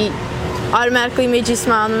 He automatically made you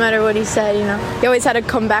smile no matter what he said, you know. He always had to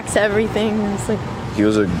come back to everything. It's like, he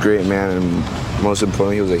was a great man, and most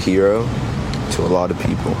importantly, he was a hero to a lot of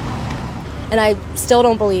people. And I still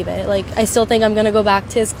don't believe it. Like, I still think I'm gonna go back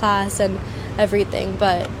to his class and everything,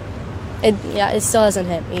 but it still hasn't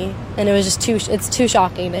hit me. And it was just it's too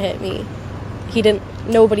shocking to hit me.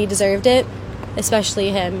 Nobody deserved it,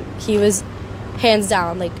 especially him. He was hands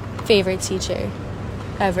down, like, favorite teacher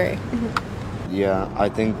ever. Yeah, I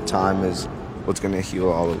think time is what's going to heal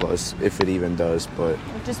all of us, if it even does, but...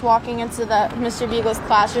 Just walking into Mr. Beagle's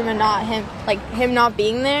classroom and not him not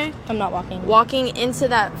being there. I'm not walking. Walking into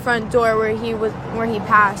that front door where he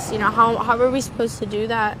passed, you know, how are we supposed to do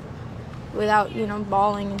that? without,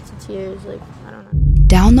 bawling into tears. Like, I don't know.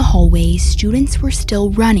 Down the hallway, students were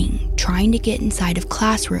still running, trying to get inside of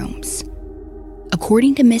classrooms.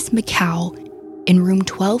 According to Miss McCall, in room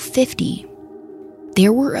 1250,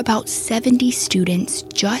 there were about 70 students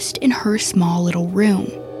just in her small little room.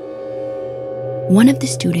 One of the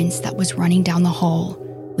students that was running down the hall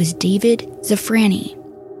was David Zafrani,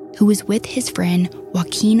 who was with his friend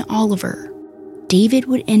Joaquin Oliver. David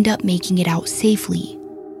would end up making it out safely,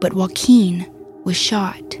 but Joaquin was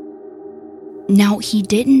shot. Now, he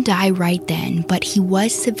didn't die right then, but he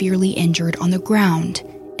was severely injured on the ground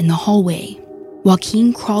in the hallway.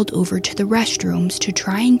 Joaquin crawled over to the restrooms to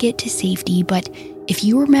try and get to safety, but if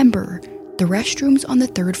you remember, the restrooms on the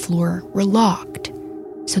 3rd floor were locked,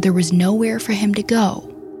 so there was nowhere for him to go,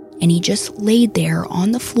 and he just laid there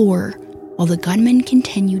on the floor while the gunman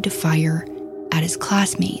continued to fire at his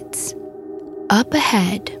classmates. Up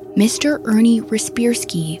ahead, Mr. Ernie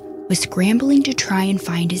Respirski was scrambling to try and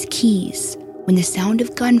find his keys when the sound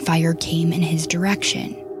of gunfire came in his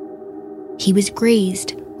direction. He was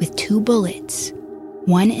grazed with 2 bullets,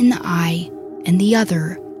 one in the eye and the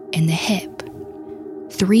other in the hip.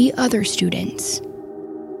 3 other students,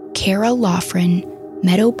 Kara Loughran,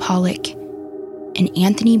 Meadow Pollock, and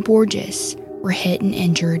Anthony Borges, were hit and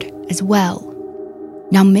injured as well.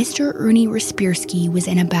 Now, Mr. Ernie Respirski was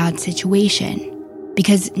in a bad situation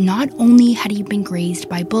because not only had he been grazed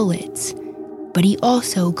by bullets, but he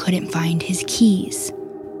also couldn't find his keys.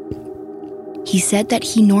 He said that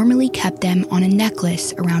he normally kept them on a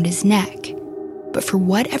necklace around his neck, but for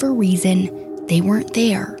whatever reason, they weren't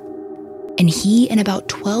there. And he and about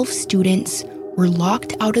 12 students were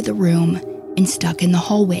locked out of the room and stuck in the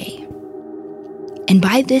hallway. And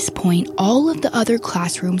by this point, all of the other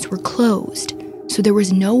classrooms were closed, so there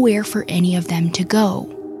was nowhere for any of them to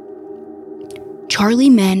go. Charlie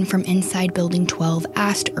Men from inside Building 12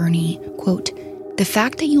 asked Ernie, quote, "The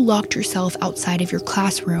fact that you locked yourself outside of your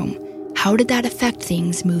classroom, how did that affect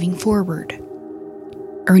things moving forward?"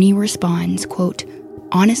 Ernie responds, quote,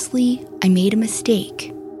 "Honestly, I made a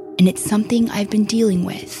mistake, and it's something I've been dealing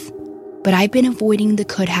with. But I've been avoiding the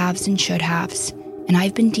could-haves and should-haves, and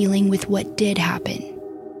I've been dealing with what did happen."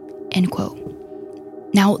 End quote.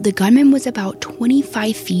 Now, the gunman was about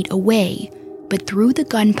 25 feet away, but through the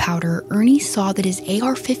gunpowder, Ernie saw that his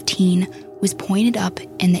AR-15 was pointed up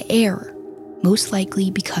in the air, most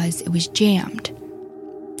likely because it was jammed.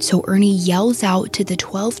 So Ernie yells out to the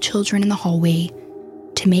 12 children in the hallway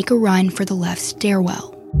to make a run for the left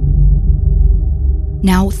stairwell.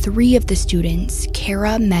 Now, 3 of the students,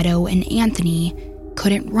 Kara, Meadow, and Anthony,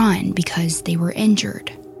 couldn't run because they were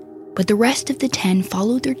injured, but the rest of the 10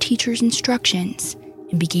 followed their teacher's instructions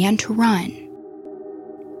and began to run.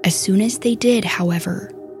 As soon as they did,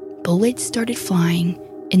 however, bullets started flying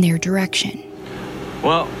in their direction.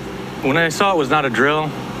 Well, when I saw it was not a drill,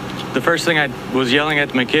 the first thing I was yelling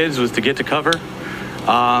at my kids was to get to cover.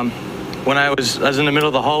 When I was in the middle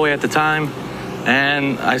of the hallway at the time,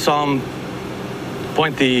 and I saw him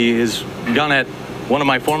point his gun at one of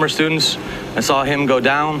my former students. I saw him go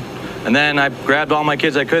down, and then I grabbed all my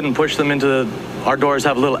kids I could and pushed them into our doors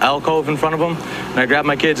have a little alcove in front of them, and I grabbed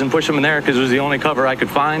my kids and pushed them in there because it was the only cover I could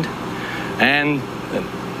find. And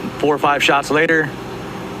 4 or 5 shots later,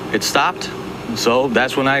 it stopped. So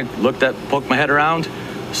that's when I poked my head around,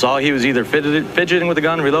 saw he was either fidgeting with the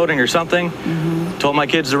gun, reloading or something, told my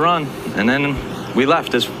kids to run, and then we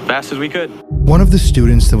left as fast as we could. One of the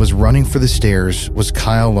students that was running for the stairs was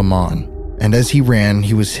Kyle Lamont, and as he ran,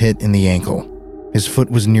 he was hit in the ankle. His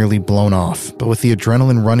foot was nearly blown off, but with the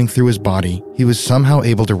adrenaline running through his body, he was somehow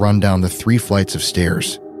able to run down the 3 flights of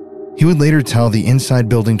stairs. He would later tell the Inside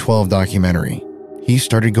Building 12 documentary. He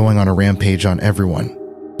started going on a rampage on everyone.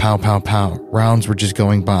 Pow, pow, pow. Rounds were just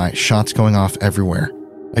going by, shots going off everywhere.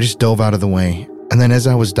 I just dove out of the way, and then as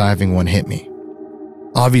I was diving, one hit me.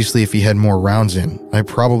 Obviously, if he had more rounds in, I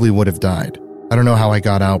probably would have died. I don't know how I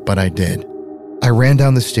got out, but I did. I ran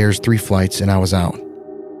down the stairs 3 flights and I was out.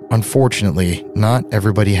 Unfortunately, not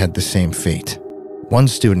everybody had the same fate. One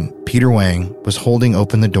student, Peter Wang, was holding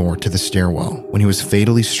open the door to the stairwell when he was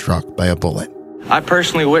fatally struck by a bullet. I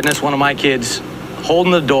personally witnessed one of my kids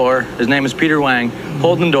holding the door, his name is Peter Wang,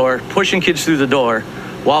 holding the door, pushing kids through the door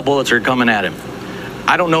while bullets are coming at him.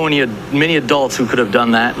 I don't know many adults who could have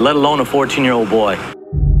done that, let alone a 14-year-old boy.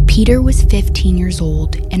 Peter was 15 years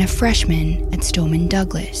old and a freshman at Stoneman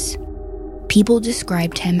Douglas. People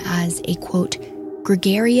described him as a, quote,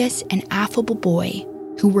 gregarious and affable boy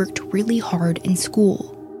who worked really hard in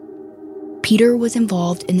school. Peter was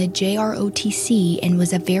involved in the JROTC and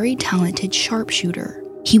was a very talented sharpshooter.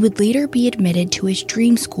 He would later be admitted to his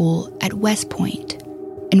dream school at West Point,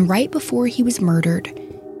 and right before he was murdered,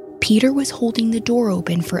 Peter was holding the door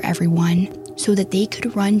open for everyone so that they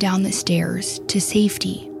could run down the stairs to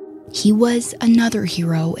safety. He was another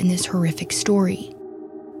hero in this horrific story.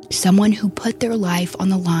 Someone who put their life on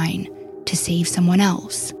the line to save someone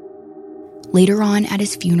else. Later on at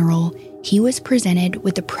his funeral, he was presented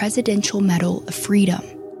with the Presidential Medal of Freedom.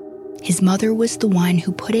 His mother was the one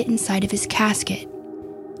who put it inside of his casket,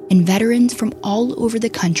 and veterans from all over the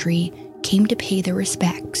country came to pay their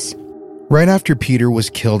respects. Right after Peter was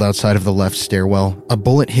killed outside of the left stairwell, a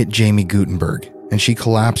bullet hit Jamie Gutenberg, and she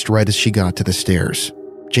collapsed right as she got to the stairs.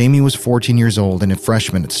 Jamie was 14 years old and a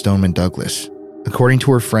freshman at Stoneman Douglas. According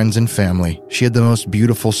to her friends and family, she had the most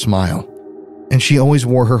beautiful smile, and she always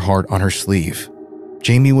wore her heart on her sleeve.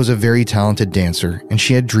 Jamie was a very talented dancer, and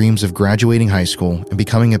she had dreams of graduating high school and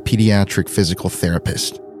becoming a pediatric physical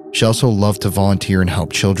therapist. She also loved to volunteer and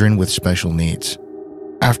help children with special needs.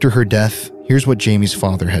 After her death, here's what Jamie's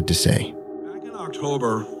father had to say. Back in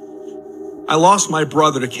October, I lost my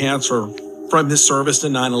brother to cancer from his service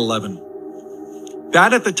in 9/11.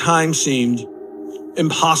 That at the time seemed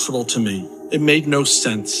impossible to me. It made no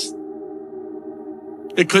sense.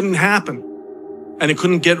 It couldn't happen, and it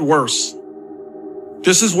couldn't get worse.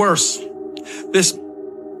 This is worse. This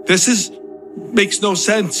makes no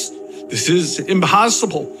sense. This is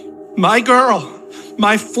impossible. My girl,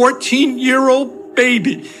 my 14-year-old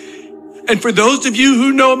baby. And for those of you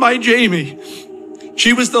who know my Jamie,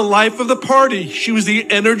 she was the life of the party. She was the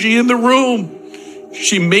energy in the room.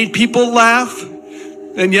 She made people laugh.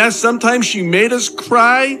 And yes, sometimes she made us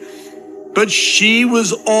cry, but she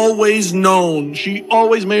was always known. She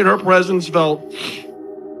always made her presence felt.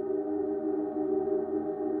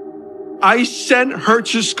 I sent her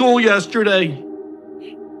to school yesterday.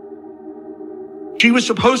 She was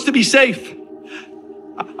supposed to be safe.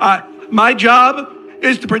 My job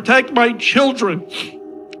is to protect my children.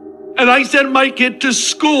 And I sent my kid to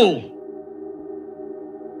school.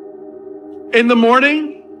 In the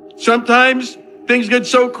morning, sometimes things get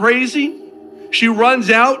so crazy. She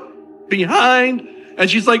runs out behind and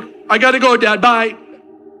she's like, I gotta go, Dad, bye.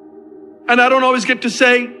 And I don't always get to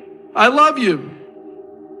say, I love you.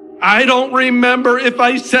 I don't remember if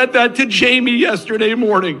I said that to Jamie yesterday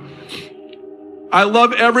morning. I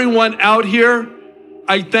love everyone out here.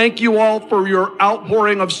 I thank you all for your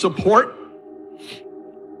outpouring of support.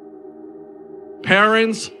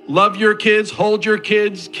 Parents, love your kids, hold your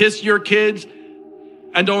kids, kiss your kids,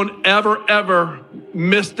 and don't ever, ever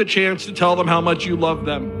miss the chance to tell them how much you love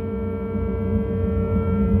them.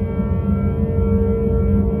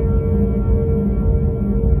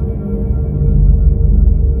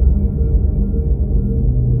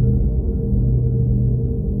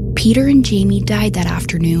 Peter and Jamie died that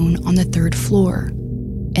afternoon on the 3rd floor,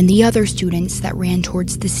 and the other students that ran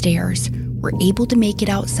towards the stairs were able to make it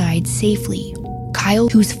outside safely. Kyle,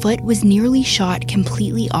 whose foot was nearly shot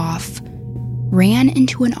completely off, ran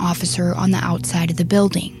into an officer on the outside of the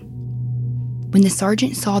building. When the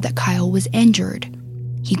sergeant saw that Kyle was injured,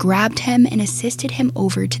 he grabbed him and assisted him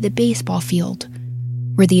over to the baseball field,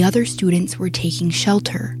 where the other students were taking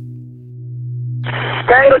shelter.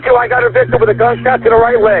 Tango 2, I got a victim with a gunshot to the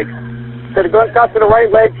right leg. Said a gunshot to the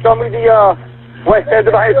right leg. Show me the west end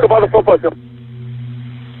of the high school by the football field.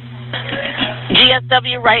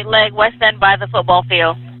 GSW right leg, west end by the football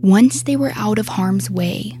field. Once they were out of harm's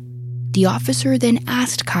way, the officer then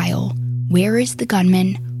asked Kyle, where is the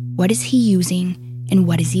gunman, what is he using, and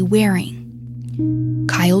what is he wearing?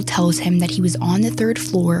 Kyle tells him that he was on the 3rd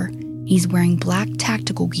floor. He's wearing black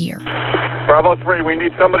tactical gear. Bravo 3, we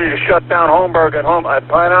need somebody to shut down Holmberg at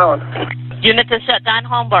Pine Island. Unit to shut down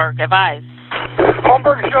Holmberg, advise.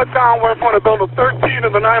 Holmberg shut down. We're going to build a 13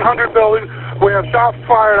 in the 900 building. We have shots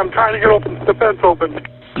fired. I'm trying to get the fence open.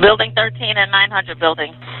 Building 13 and 900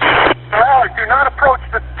 building. Alex, do not approach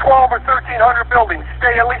the 12 or 1300 buildings.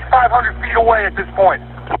 Stay at least 500 feet away at this point.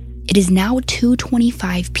 It is now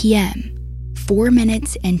 2:25 p.m., 4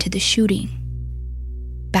 minutes into the shooting.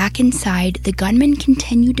 Back inside, the gunman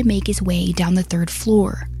continued to make his way down the 3rd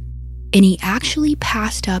floor, and he actually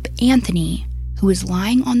passed up Anthony, who was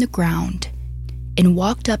lying on the ground, and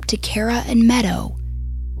walked up to Kara and Meadow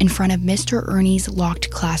in front of Mr. Ernie's locked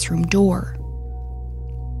classroom door.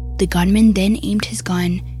 The gunman then aimed his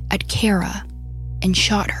gun at Kara and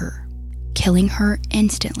shot her, killing her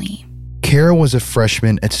instantly. Kara was a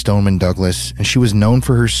freshman at Stoneman Douglas, and she was known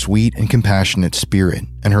for her sweet and compassionate spirit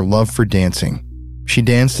and her love for dancing. She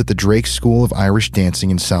danced at the Drake School of Irish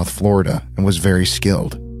Dancing in South Florida and was very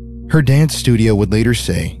skilled. Her dance studio would later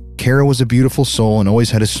say, Kara was a beautiful soul and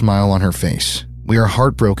always had a smile on her face. We are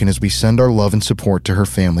heartbroken as we send our love and support to her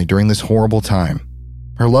family during this horrible time.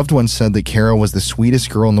 Her loved ones said that Kara was the sweetest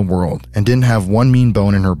girl in the world and didn't have one mean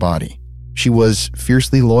bone in her body. She was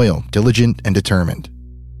fiercely loyal, diligent, and determined.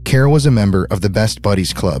 Kara was a member of the Best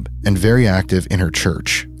Buddies Club and very active in her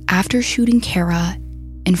church. After shooting Kara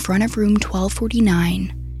in front of room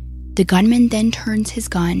 1249, the gunman then turns his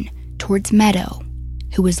gun towards Meadow,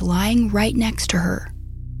 who was lying right next to her,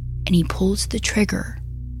 and he pulls the trigger,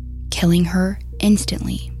 killing her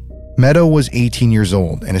instantly. Meadow was 18 years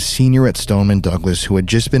old and a senior at Stoneman Douglas who had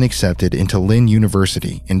just been accepted into Lynn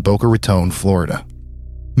University in Boca Raton, Florida.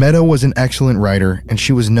 Meadow was an excellent writer, and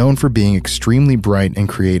she was known for being extremely bright and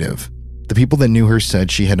creative. The people that knew her said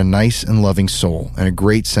she had a nice and loving soul and a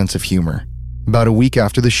great sense of humor. About a week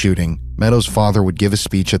after the shooting, Meadow's father would give a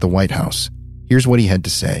speech at the White House. Here's what he had to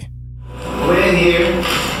say. We're here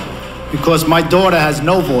because my daughter has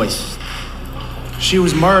no voice. She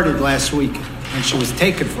was murdered last week, and she was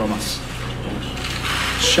taken from us.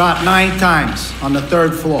 Shot 9 times on the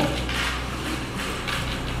 3rd floor.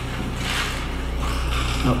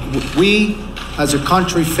 We, as a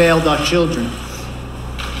country, failed our children.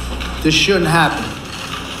 This shouldn't happen.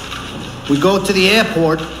 We go to the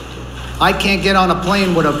airport. I can't get on a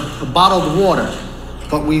plane with a bottled water,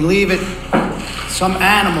 but we leave it. Some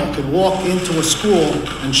animal could walk into a school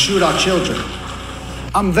and shoot our children.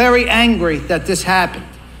 I'm very angry that this happened,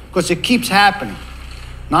 because it keeps happening.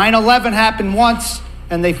 9/11 happened once,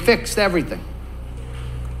 and they fixed everything.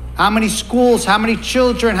 How many schools, how many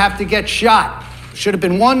children have to get shot? Should have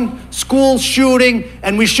been one school shooting,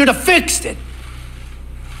 and we should have fixed it.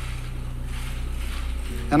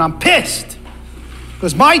 And I'm pissed,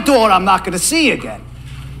 because my daughter I'm not going to see again.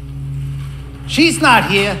 She's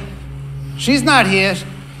not here. She's not here.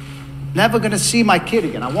 Never going to see my kid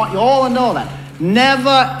again. I want you all to know that.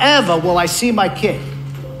 Never, ever will I see my kid.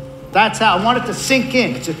 That's how I want it to sink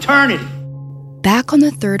in. It's eternity. Back on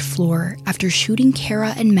the 3rd floor, after shooting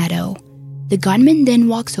Kara and Meadow, the gunman then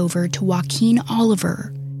walks over to Joaquin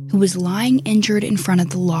Oliver, who was lying injured in front of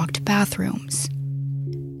the locked bathrooms.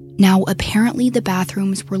 Now, apparently the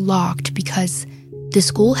bathrooms were locked because the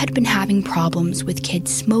school had been having problems with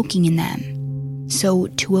kids smoking in them. So,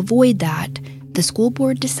 to avoid that, the school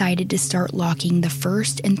board decided to start locking the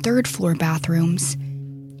 1st and 3rd floor bathrooms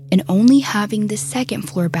and only having the 2nd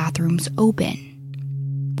floor bathrooms open,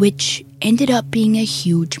 which ended up being a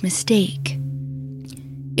huge mistake.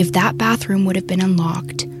 If that bathroom would have been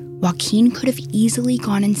unlocked, Joaquin could have easily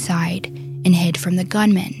gone inside and hid from the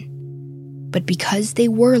gunman. But because they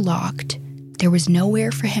were locked, there was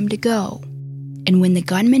nowhere for him to go. And when the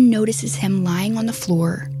gunman notices him lying on the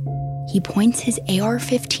floor, he points his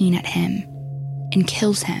AR-15 at him and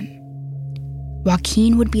kills him.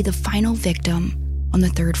 Joaquin would be the final victim on the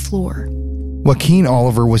 3rd floor. Joaquin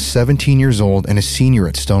Oliver was 17 years old and a senior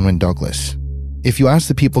at Stoneman Douglas. If you ask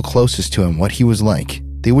the people closest to him what he was like,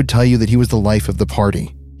 they would tell you that he was the life of the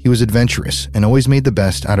party. He was adventurous and always made the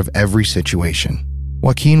best out of every situation.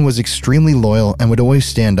 Joaquin was extremely loyal and would always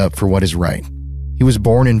stand up for what is right. He was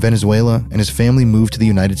born in Venezuela, and his family moved to the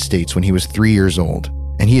United States when he was 3 years old,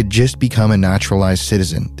 and he had just become a naturalized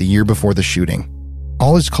citizen the year before the shooting.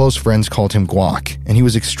 All his close friends called him Guac, and he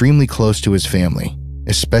was extremely close to his family,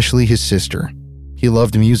 especially his sister. He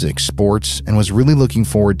loved music, sports, and was really looking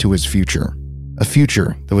forward to his future. A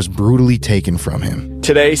future that was brutally taken from him.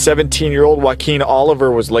 Today, 17-year-old Joaquin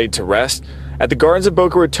Oliver was laid to rest. At the Gardens of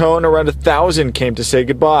Boca Raton, around 1,000 came to say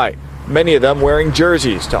goodbye, many of them wearing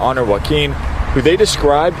jerseys to honor Joaquin, who they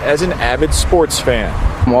described as an avid sports fan.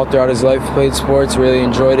 All throughout his life, played sports, really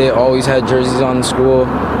enjoyed it, always had jerseys on in school.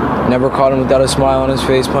 Never caught him without a smile on his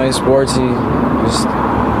face playing sports. He was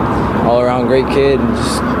all-around great kid and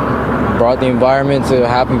just brought the environment to a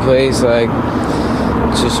happy place.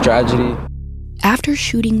 It's just tragedy. After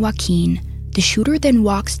shooting Joaquin, the shooter then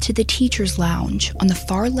walks to the teacher's lounge on the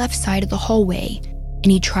far left side of the hallway,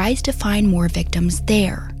 and he tries to find more victims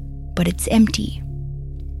there, but it's empty.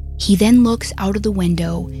 He then looks out of the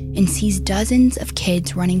window and sees dozens of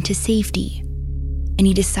kids running to safety, and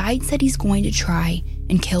he decides that he's going to try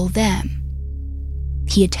and kill them.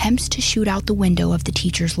 He attempts to shoot out the window of the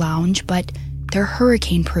teacher's lounge, but they're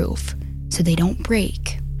hurricane-proof, so they don't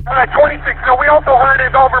break. 26, so we also heard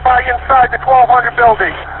it over by inside the 1200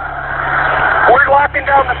 building. We're locking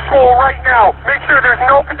down the school right now. Make sure there's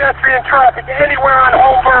no pedestrian traffic anywhere on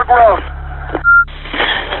Holmberg Road.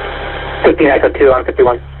 15 Echo 2 on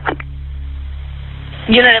 51.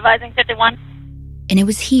 Unit advising 51. And it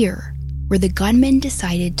was here where the gunman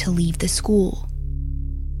decided to leave the school.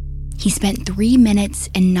 He spent 3 minutes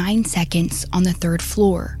and 9 seconds on the 3rd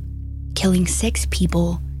floor, killing 6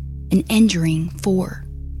 people and injuring 4.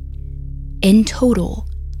 In total,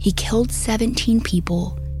 he killed 17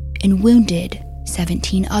 people and wounded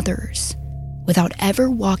 17 others without ever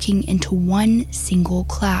walking into one single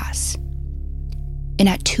class. And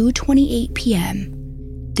at 2:28 p.m.,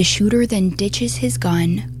 the shooter then ditches his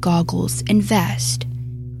gun, goggles, and vest,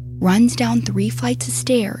 runs down 3 flights of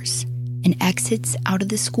stairs, and exits out of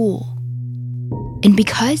the school. And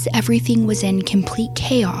because everything was in complete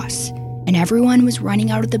chaos and everyone was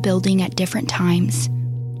running out of the building at different times,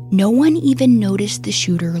 no one even noticed the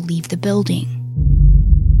shooter leave the building.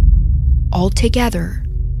 Altogether,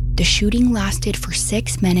 the shooting lasted for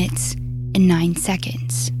 6 minutes and 9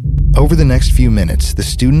 seconds. Over the next few minutes, the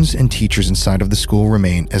students and teachers inside of the school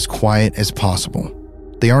remain as quiet as possible.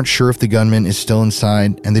 They aren't sure if the gunman is still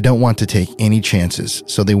inside, and they don't want to take any chances,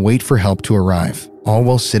 so they wait for help to arrive, all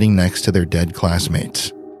while sitting next to their dead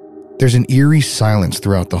classmates. There's an eerie silence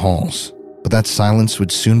throughout the halls, but that silence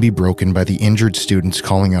would soon be broken by the injured students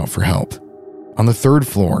calling out for help. On the 3rd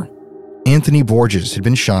floor, Anthony Borges had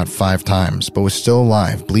been shot 5 times, but was still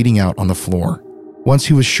alive, bleeding out on the floor. Once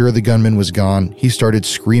he was sure the gunman was gone, he started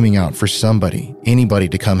screaming out for anybody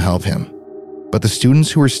to come help him. But the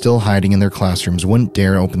students who were still hiding in their classrooms wouldn't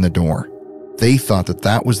dare open the door. They thought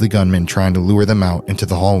that was the gunman trying to lure them out into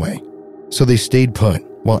the hallway. So they stayed put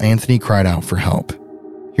while Anthony cried out for help.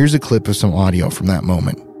 Here's a clip of some audio from that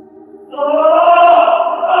moment.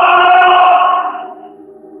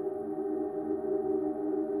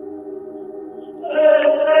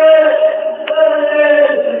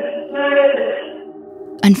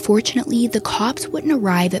 Unfortunately, the cops wouldn't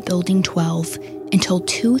arrive at Building 12 until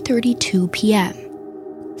 2:32 p.m.,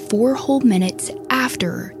 4 whole minutes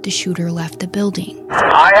after the shooter left the building.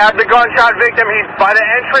 I have the gunshot victim. He's by the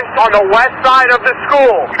entrance on the west side of the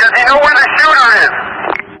school. Does he know where the shooter is?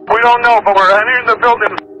 We don't know, but we're entering the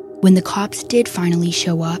building. When the cops did finally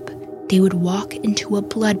show up, they would walk into a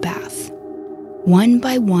bloodbath. One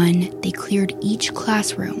by one, they cleared each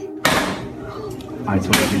classroom. I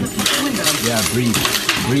told you. Yeah, breathe.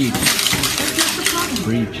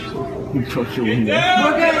 You broke your window.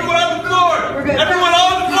 We're good. Everyone on the floor. We're good. Everyone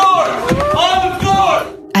on the floor. On the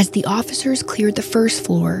floor. As the officers cleared the 1st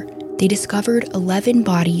floor, they discovered 11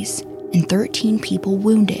 bodies and 13 people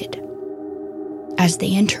wounded. As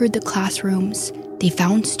they entered the classrooms, they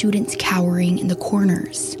found students cowering in the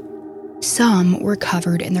corners. Some were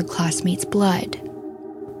covered in their classmates' blood.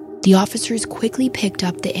 The officers quickly picked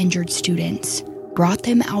up the injured students, brought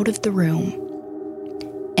them out of the room,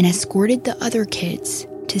 and escorted the other kids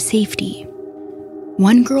to safety.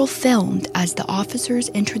 One girl filmed as the officers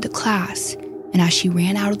entered the class and as she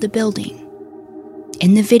ran out of the building.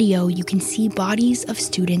 In the video, you can see bodies of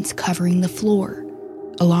students covering the floor,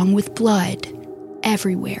 along with blood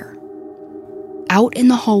everywhere. Out in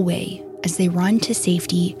the hallway, as they run to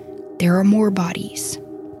safety, there are more bodies,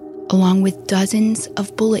 along with dozens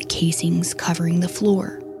of bullet casings covering the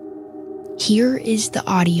floor. Here is the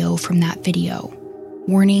audio from that video.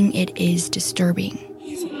 Warning, it is disturbing.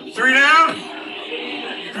 3 down.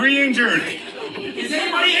 3 injured. Is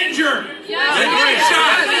anybody injured? Yeah.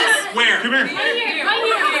 Shot. Where? Come here. Right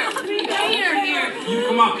here. You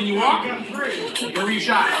come up. Can you walk? Where were you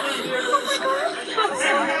shot?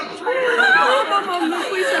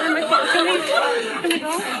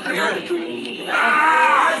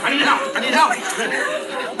 I need help.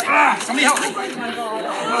 Somebody help me.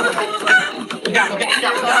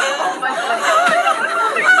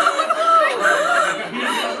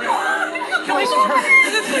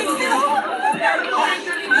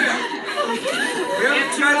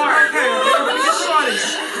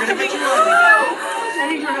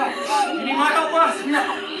 You need my help, us?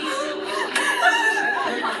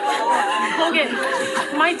 Logan,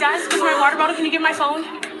 my desk is my water bottle. Can you get my phone?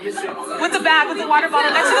 With the bag, with the water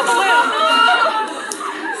bottle next to the balloon.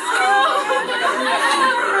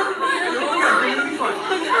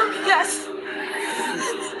 Yes.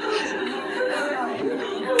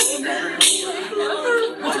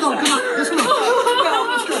 Let's go.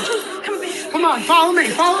 Come on, follow me.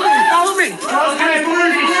 Okay,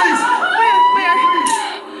 please.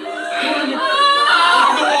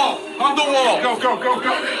 On the wall. Go.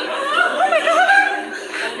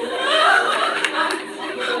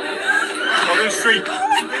 Oh, there's 3.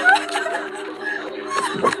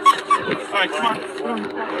 All right, come on.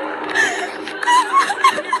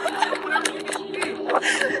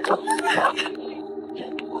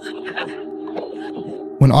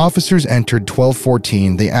 When officers entered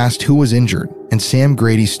 1214, they asked who was injured, and Sam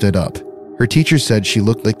Grady stood up. Her teacher said she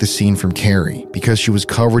looked like the scene from Carrie because she was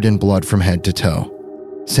covered in blood from head to toe.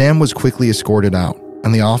 Sam was quickly escorted out,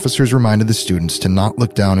 and the officers reminded the students to not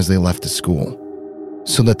look down as they left the school,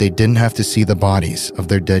 so that they didn't have to see the bodies of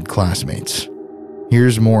their dead classmates.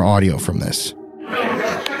 Here's more audio from this.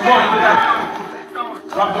 Come on.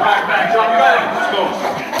 Drop the backpack. Drop the bag. Let's go.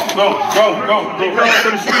 Go.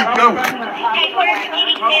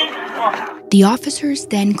 The officers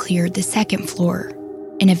then cleared the second floor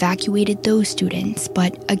and evacuated those students,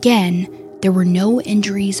 but again, there were no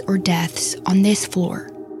injuries or deaths on this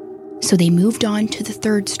floor, so they moved on to the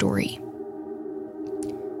third story.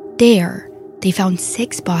 There, they found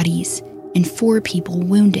 6 bodies and 4 people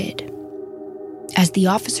wounded. As the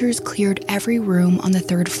officers cleared every room on the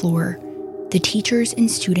third floor, the teachers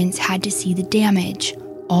and students had to see the damage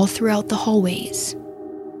all throughout the hallways.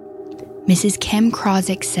 Mrs. Kim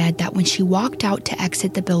Krozik said that when she walked out to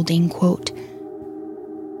exit the building, quote,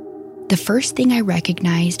 "The first thing I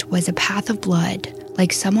recognized was a path of blood,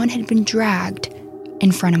 like someone had been dragged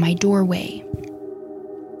in front of my doorway.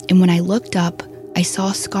 And when I looked up, I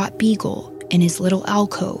saw Scott Beagle in his little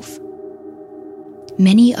alcove."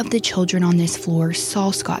 Many of the children on this floor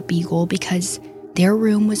saw Scott Beagle because their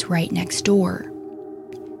room was right next door.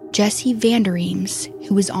 Jesse Vandereems,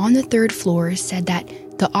 who was on the third floor, said that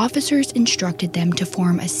the officers instructed them to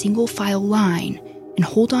form a single file line and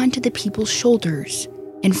hold on to the people's shoulders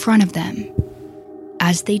in front of them.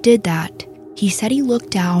 As they did that, he said he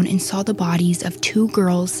looked down and saw the bodies of 2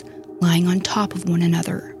 girls lying on top of one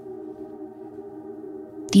another.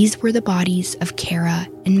 These were the bodies of Kara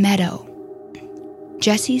and Meadow.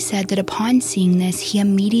 Jesse said that upon seeing this, he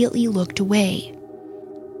immediately looked away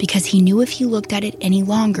because he knew if he looked at it any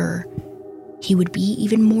longer, he would be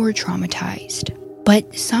even more traumatized.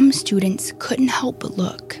 But some students couldn't help but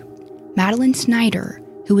look. Madeline Snyder,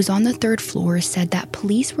 who was on the third floor, said that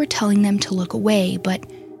police were telling them to look away, but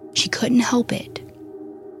she couldn't help it.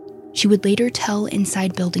 She would later tell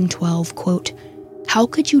Inside Building 12, quote, "How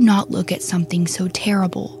could you not look at something so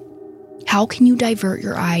terrible? How can you divert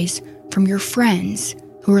your eyes from your friends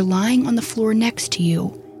who are lying on the floor next to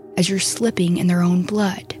you as you're slipping in their own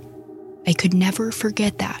blood? I could never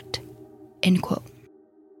forget that," end quote.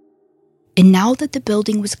 And now that the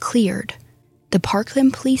building was cleared, the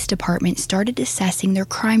Parkland Police Department started assessing their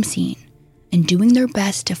crime scene and doing their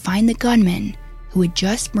best to find the gunman who had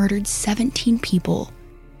just murdered 17 people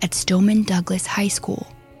at Stoneman Douglas High School.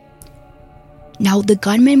 Now, the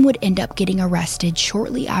gunman would end up getting arrested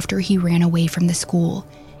shortly after he ran away from the school,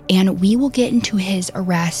 and we will get into his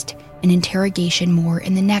arrest and interrogation more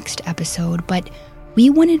in the next episode, but we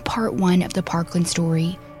wanted part 1 of the Parkland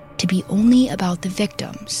story to be only about the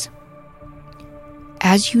victims.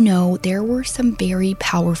 As you know, there were some very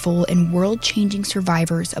powerful and world-changing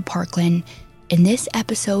survivors of Parkland, and this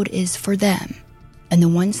episode is for them and the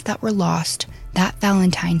ones that were lost that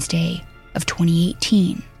Valentine's Day of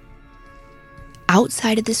 2018.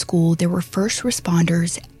 Outside of the school, there were first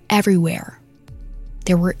responders everywhere.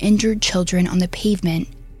 There were injured children on the pavement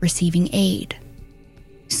receiving aid.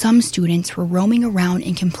 Some students were roaming around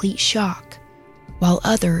in complete shock, while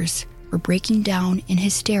others were breaking down in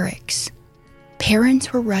hysterics.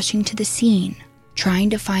 Parents were rushing to the scene, trying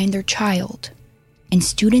to find their child, and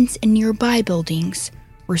students in nearby buildings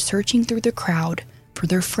were searching through the crowd for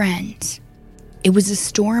their friends. It was a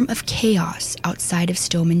storm of chaos outside of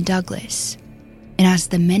Stoneman Douglas, and as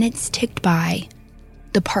the minutes ticked by,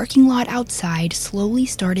 the parking lot outside slowly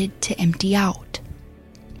started to empty out.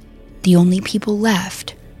 The only people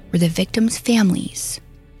left were the victims' families,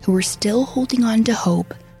 who were still holding on to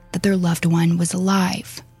hope that their loved one was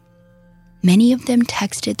alive. Many of them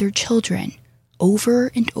texted their children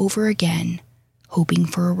over and over again, hoping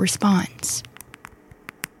for a response.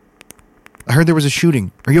 "I heard there was a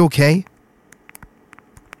shooting. Are you okay?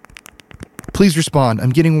 Please respond. I'm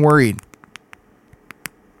getting worried.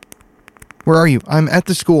 Where are you? I'm at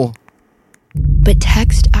the school." But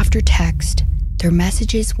text after text, their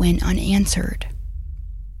messages went unanswered.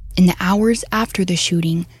 In the hours after the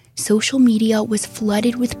shooting, social media was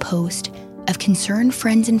flooded with posts of concerned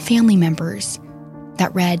friends and family members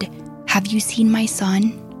that read, "Have you seen my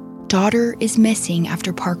son? Daughter is missing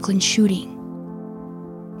after Parkland shooting."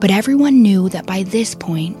 But everyone knew that by this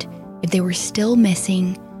point, if they were still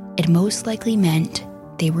missing, it most likely meant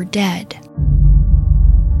they were dead.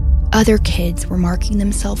 Other kids were marking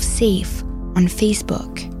themselves safe on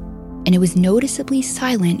Facebook, and it was noticeably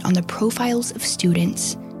silent on the profiles of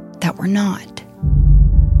students that were not.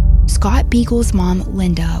 Scott Beagle's mom,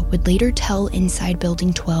 Linda, would later tell Inside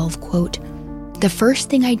Building 12, quote, "The first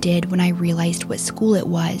thing I did when I realized what school it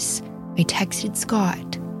was, I texted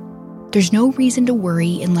Scott. There's no reason to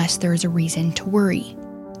worry unless there's a reason to worry,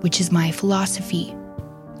 which is my philosophy.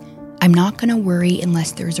 I'm not going to worry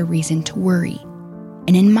unless there's a reason to worry.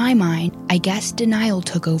 And in my mind, I guess denial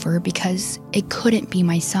took over because it couldn't be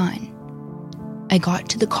my son. I got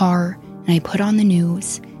to the car and I put on the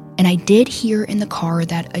news, And I did hear in the car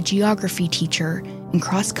that a geography teacher and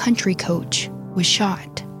cross-country coach was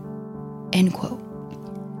shot." End quote.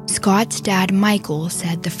 Scott's dad, Michael,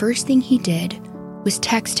 said the first thing he did was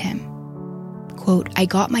text him. Quote, "I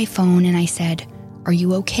got my phone and I said, 'Are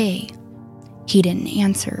you okay?' He didn't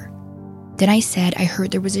answer. Then I said, 'I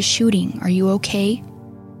heard there was a shooting. Are you okay?'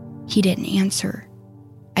 He didn't answer.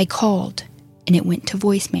 I called and it went to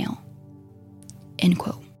voicemail." End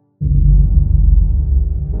quote.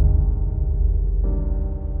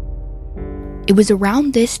 It was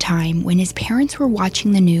around this time when his parents were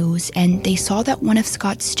watching the news and they saw that one of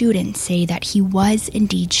Scott's students say that he was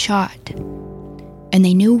indeed shot. And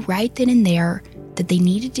they knew right then and there that they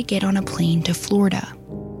needed to get on a plane to Florida.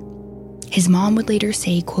 His mom would later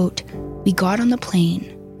say, quote, "We got on the plane.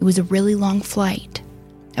 It was a really long flight.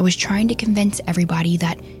 I was trying to convince everybody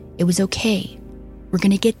that it was okay. We're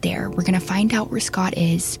going to get there. We're going to find out where Scott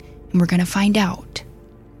is, and we're going to find out."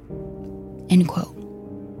 End quote.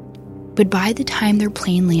 But by the time their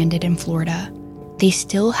plane landed in Florida, they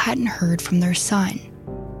still hadn't heard from their son.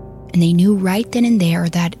 And they knew right then and there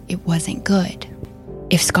that it wasn't good.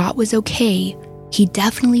 If Scott was okay, he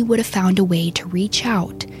definitely would have found a way to reach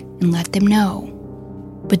out and let them know.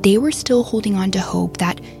 But they were still holding on to hope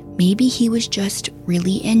that maybe he was just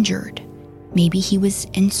really injured. Maybe he was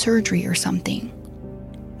in surgery or something.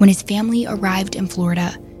 When his family arrived in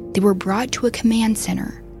Florida, they were brought to a command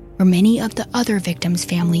center where many of the other victims'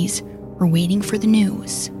 families were waiting for the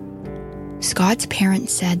news. Scott's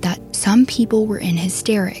parents said that some people were in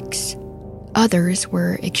hysterics. Others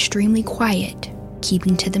were extremely quiet,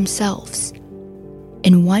 keeping to themselves.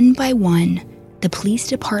 And one by one, the police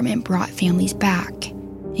department brought families back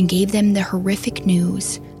and gave them the horrific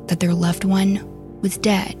news that their loved one was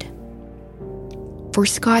dead. For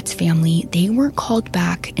Scott's family, they weren't called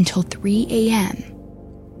back until 3 a.m.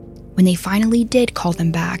 When they finally did call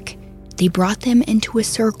them back, they brought them into a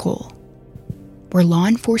circle where law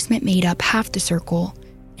enforcement made up half the circle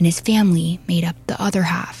and his family made up the other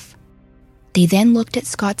half. They then looked at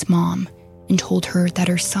Scott's mom and told her that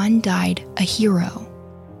her son died a hero.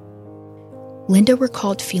 Linda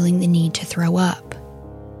recalled feeling the need to throw up,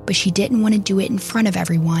 but she didn't want to do it in front of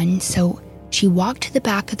everyone, so she walked to the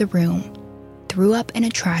back of the room, threw up in a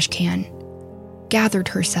trash can, gathered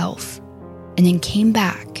herself, and then came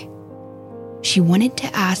back. She wanted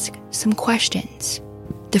to ask some questions.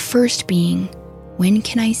 The first being, when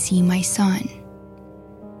can I see my son?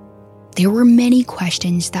 There were many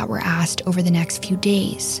questions that were asked over the next few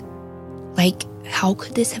days. Like, how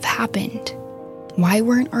could this have happened? Why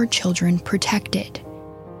weren't our children protected?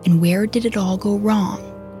 And where did it all go wrong?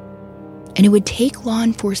 And it would take law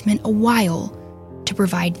enforcement a while to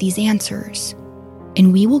provide these answers.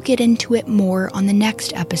 And we will get into it more on the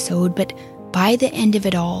next episode, but by the end of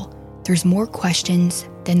it all, there's more questions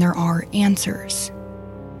than there are answers.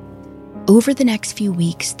 Over the next few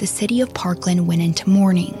weeks, the city of Parkland went into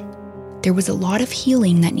mourning. There was a lot of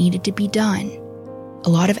healing that needed to be done, a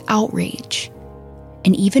lot of outrage,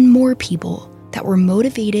 and even more people that were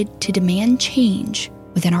motivated to demand change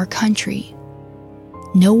within our country.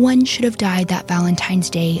 No one should have died that Valentine's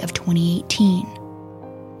Day of 2018.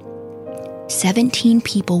 17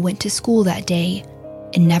 people went to school that day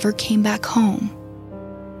and never came back home.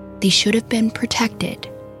 They should have been protected.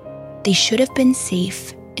 They should have been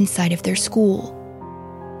safe inside of their school.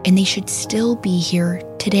 And they should still be here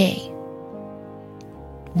today.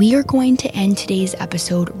 We are going to end today's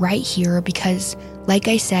episode right here because, like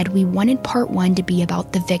I said, we wanted part 1 to be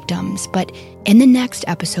about the victims, but in the next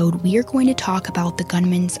episode, we are going to talk about the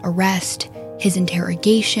gunman's arrest, his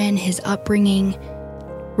interrogation, his upbringing.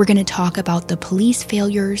 We're going to talk about the police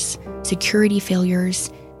failures, security failures,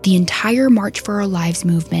 the entire March for Our Lives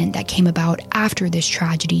movement that came about after this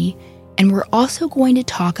tragedy, and we're also going to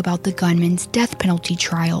talk about the gunman's death penalty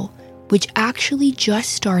trial, which actually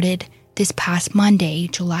just started this past Monday,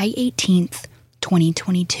 July 18th,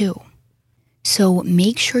 2022. So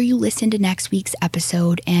make sure you listen to next week's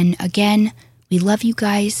episode, and again, we love you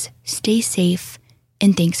guys, stay safe,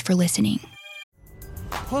 and thanks for listening.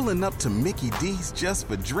 Pulling up to Mickey D's just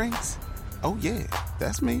for drinks? Oh yeah,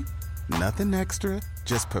 that's me. Nothing extra,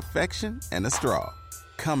 just perfection and a straw.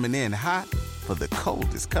 Coming in hot for the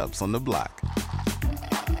coldest cups on the block.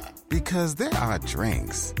 Because there are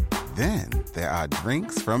drinks. Then there are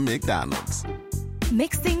drinks from McDonald's.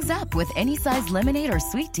 Mix things up with any size lemonade or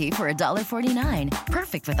sweet tea for $1.49.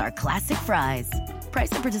 Perfect with our classic fries.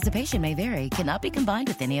 Price and participation may vary. Cannot be combined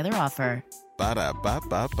with any other offer.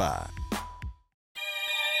 Ba-da-ba-ba-ba.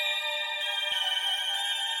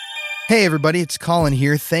 Hey everybody, it's Colin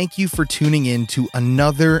here. Thank you for tuning in to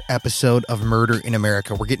another episode of Murder in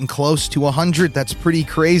America. We're getting close to 100. That's pretty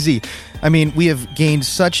crazy. I mean, we have gained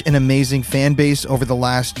such an amazing fan base over the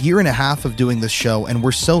last year and a half of doing this show, and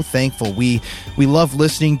we're so thankful. We love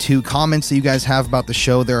listening to comments that you guys have about the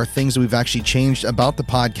show. There are things that we've actually changed about the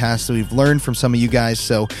podcast that we've learned from some of you guys,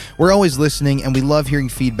 so we're always listening, and we love hearing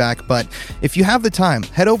feedback. But if you have the time,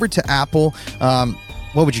 head over to Apple,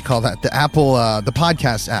 what would you call that? The Apple, the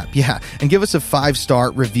podcast app. Yeah. And give us a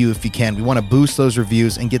 5-star review if you can. We want to boost those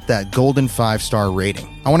reviews and get that golden 5-star rating.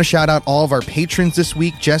 I want to shout out all of our patrons this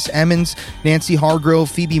week: Jess Emmons, Nancy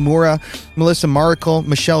Hargrove, Phoebe Mura, Melissa Markle,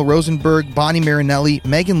 Michelle Rosenberg, Bonnie Marinelli,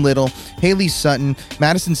 Megan Little, Haley Sutton,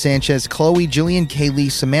 Madison Sanchez, Chloe, Jillian Cayley,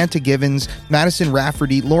 Samantha Givens, Madison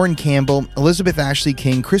Rafferty, Lauren Campbell, Elizabeth Ashley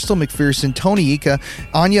King, Crystal McPherson, Tony Ika,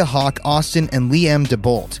 Anya Hawk, Austin, and Liam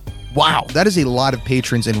DeBolt. Wow, that is a lot of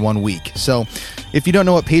patrons in 1 week. So if you don't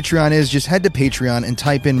know what Patreon is, just head to Patreon and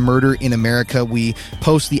type in Murder in America. We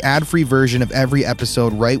post the ad-free version of every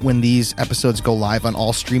episode right when these episodes go live on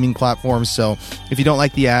all streaming platforms. So if you don't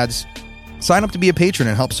like the ads, sign up to be a patron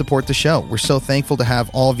and help support the show. We're so thankful to have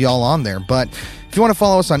all of y'all on there. But if you want to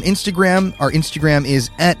follow us on Instagram, our Instagram is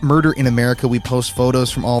 @MurderInAmerica. We post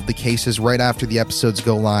photos from all of the cases right after the episodes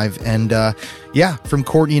go live. And from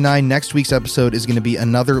Courtney and I, next week's episode is going to be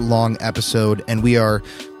another long episode. And we're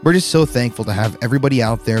just so thankful to have everybody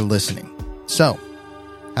out there listening. So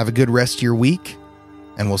have a good rest of your week,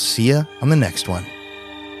 and we'll see you on the next one.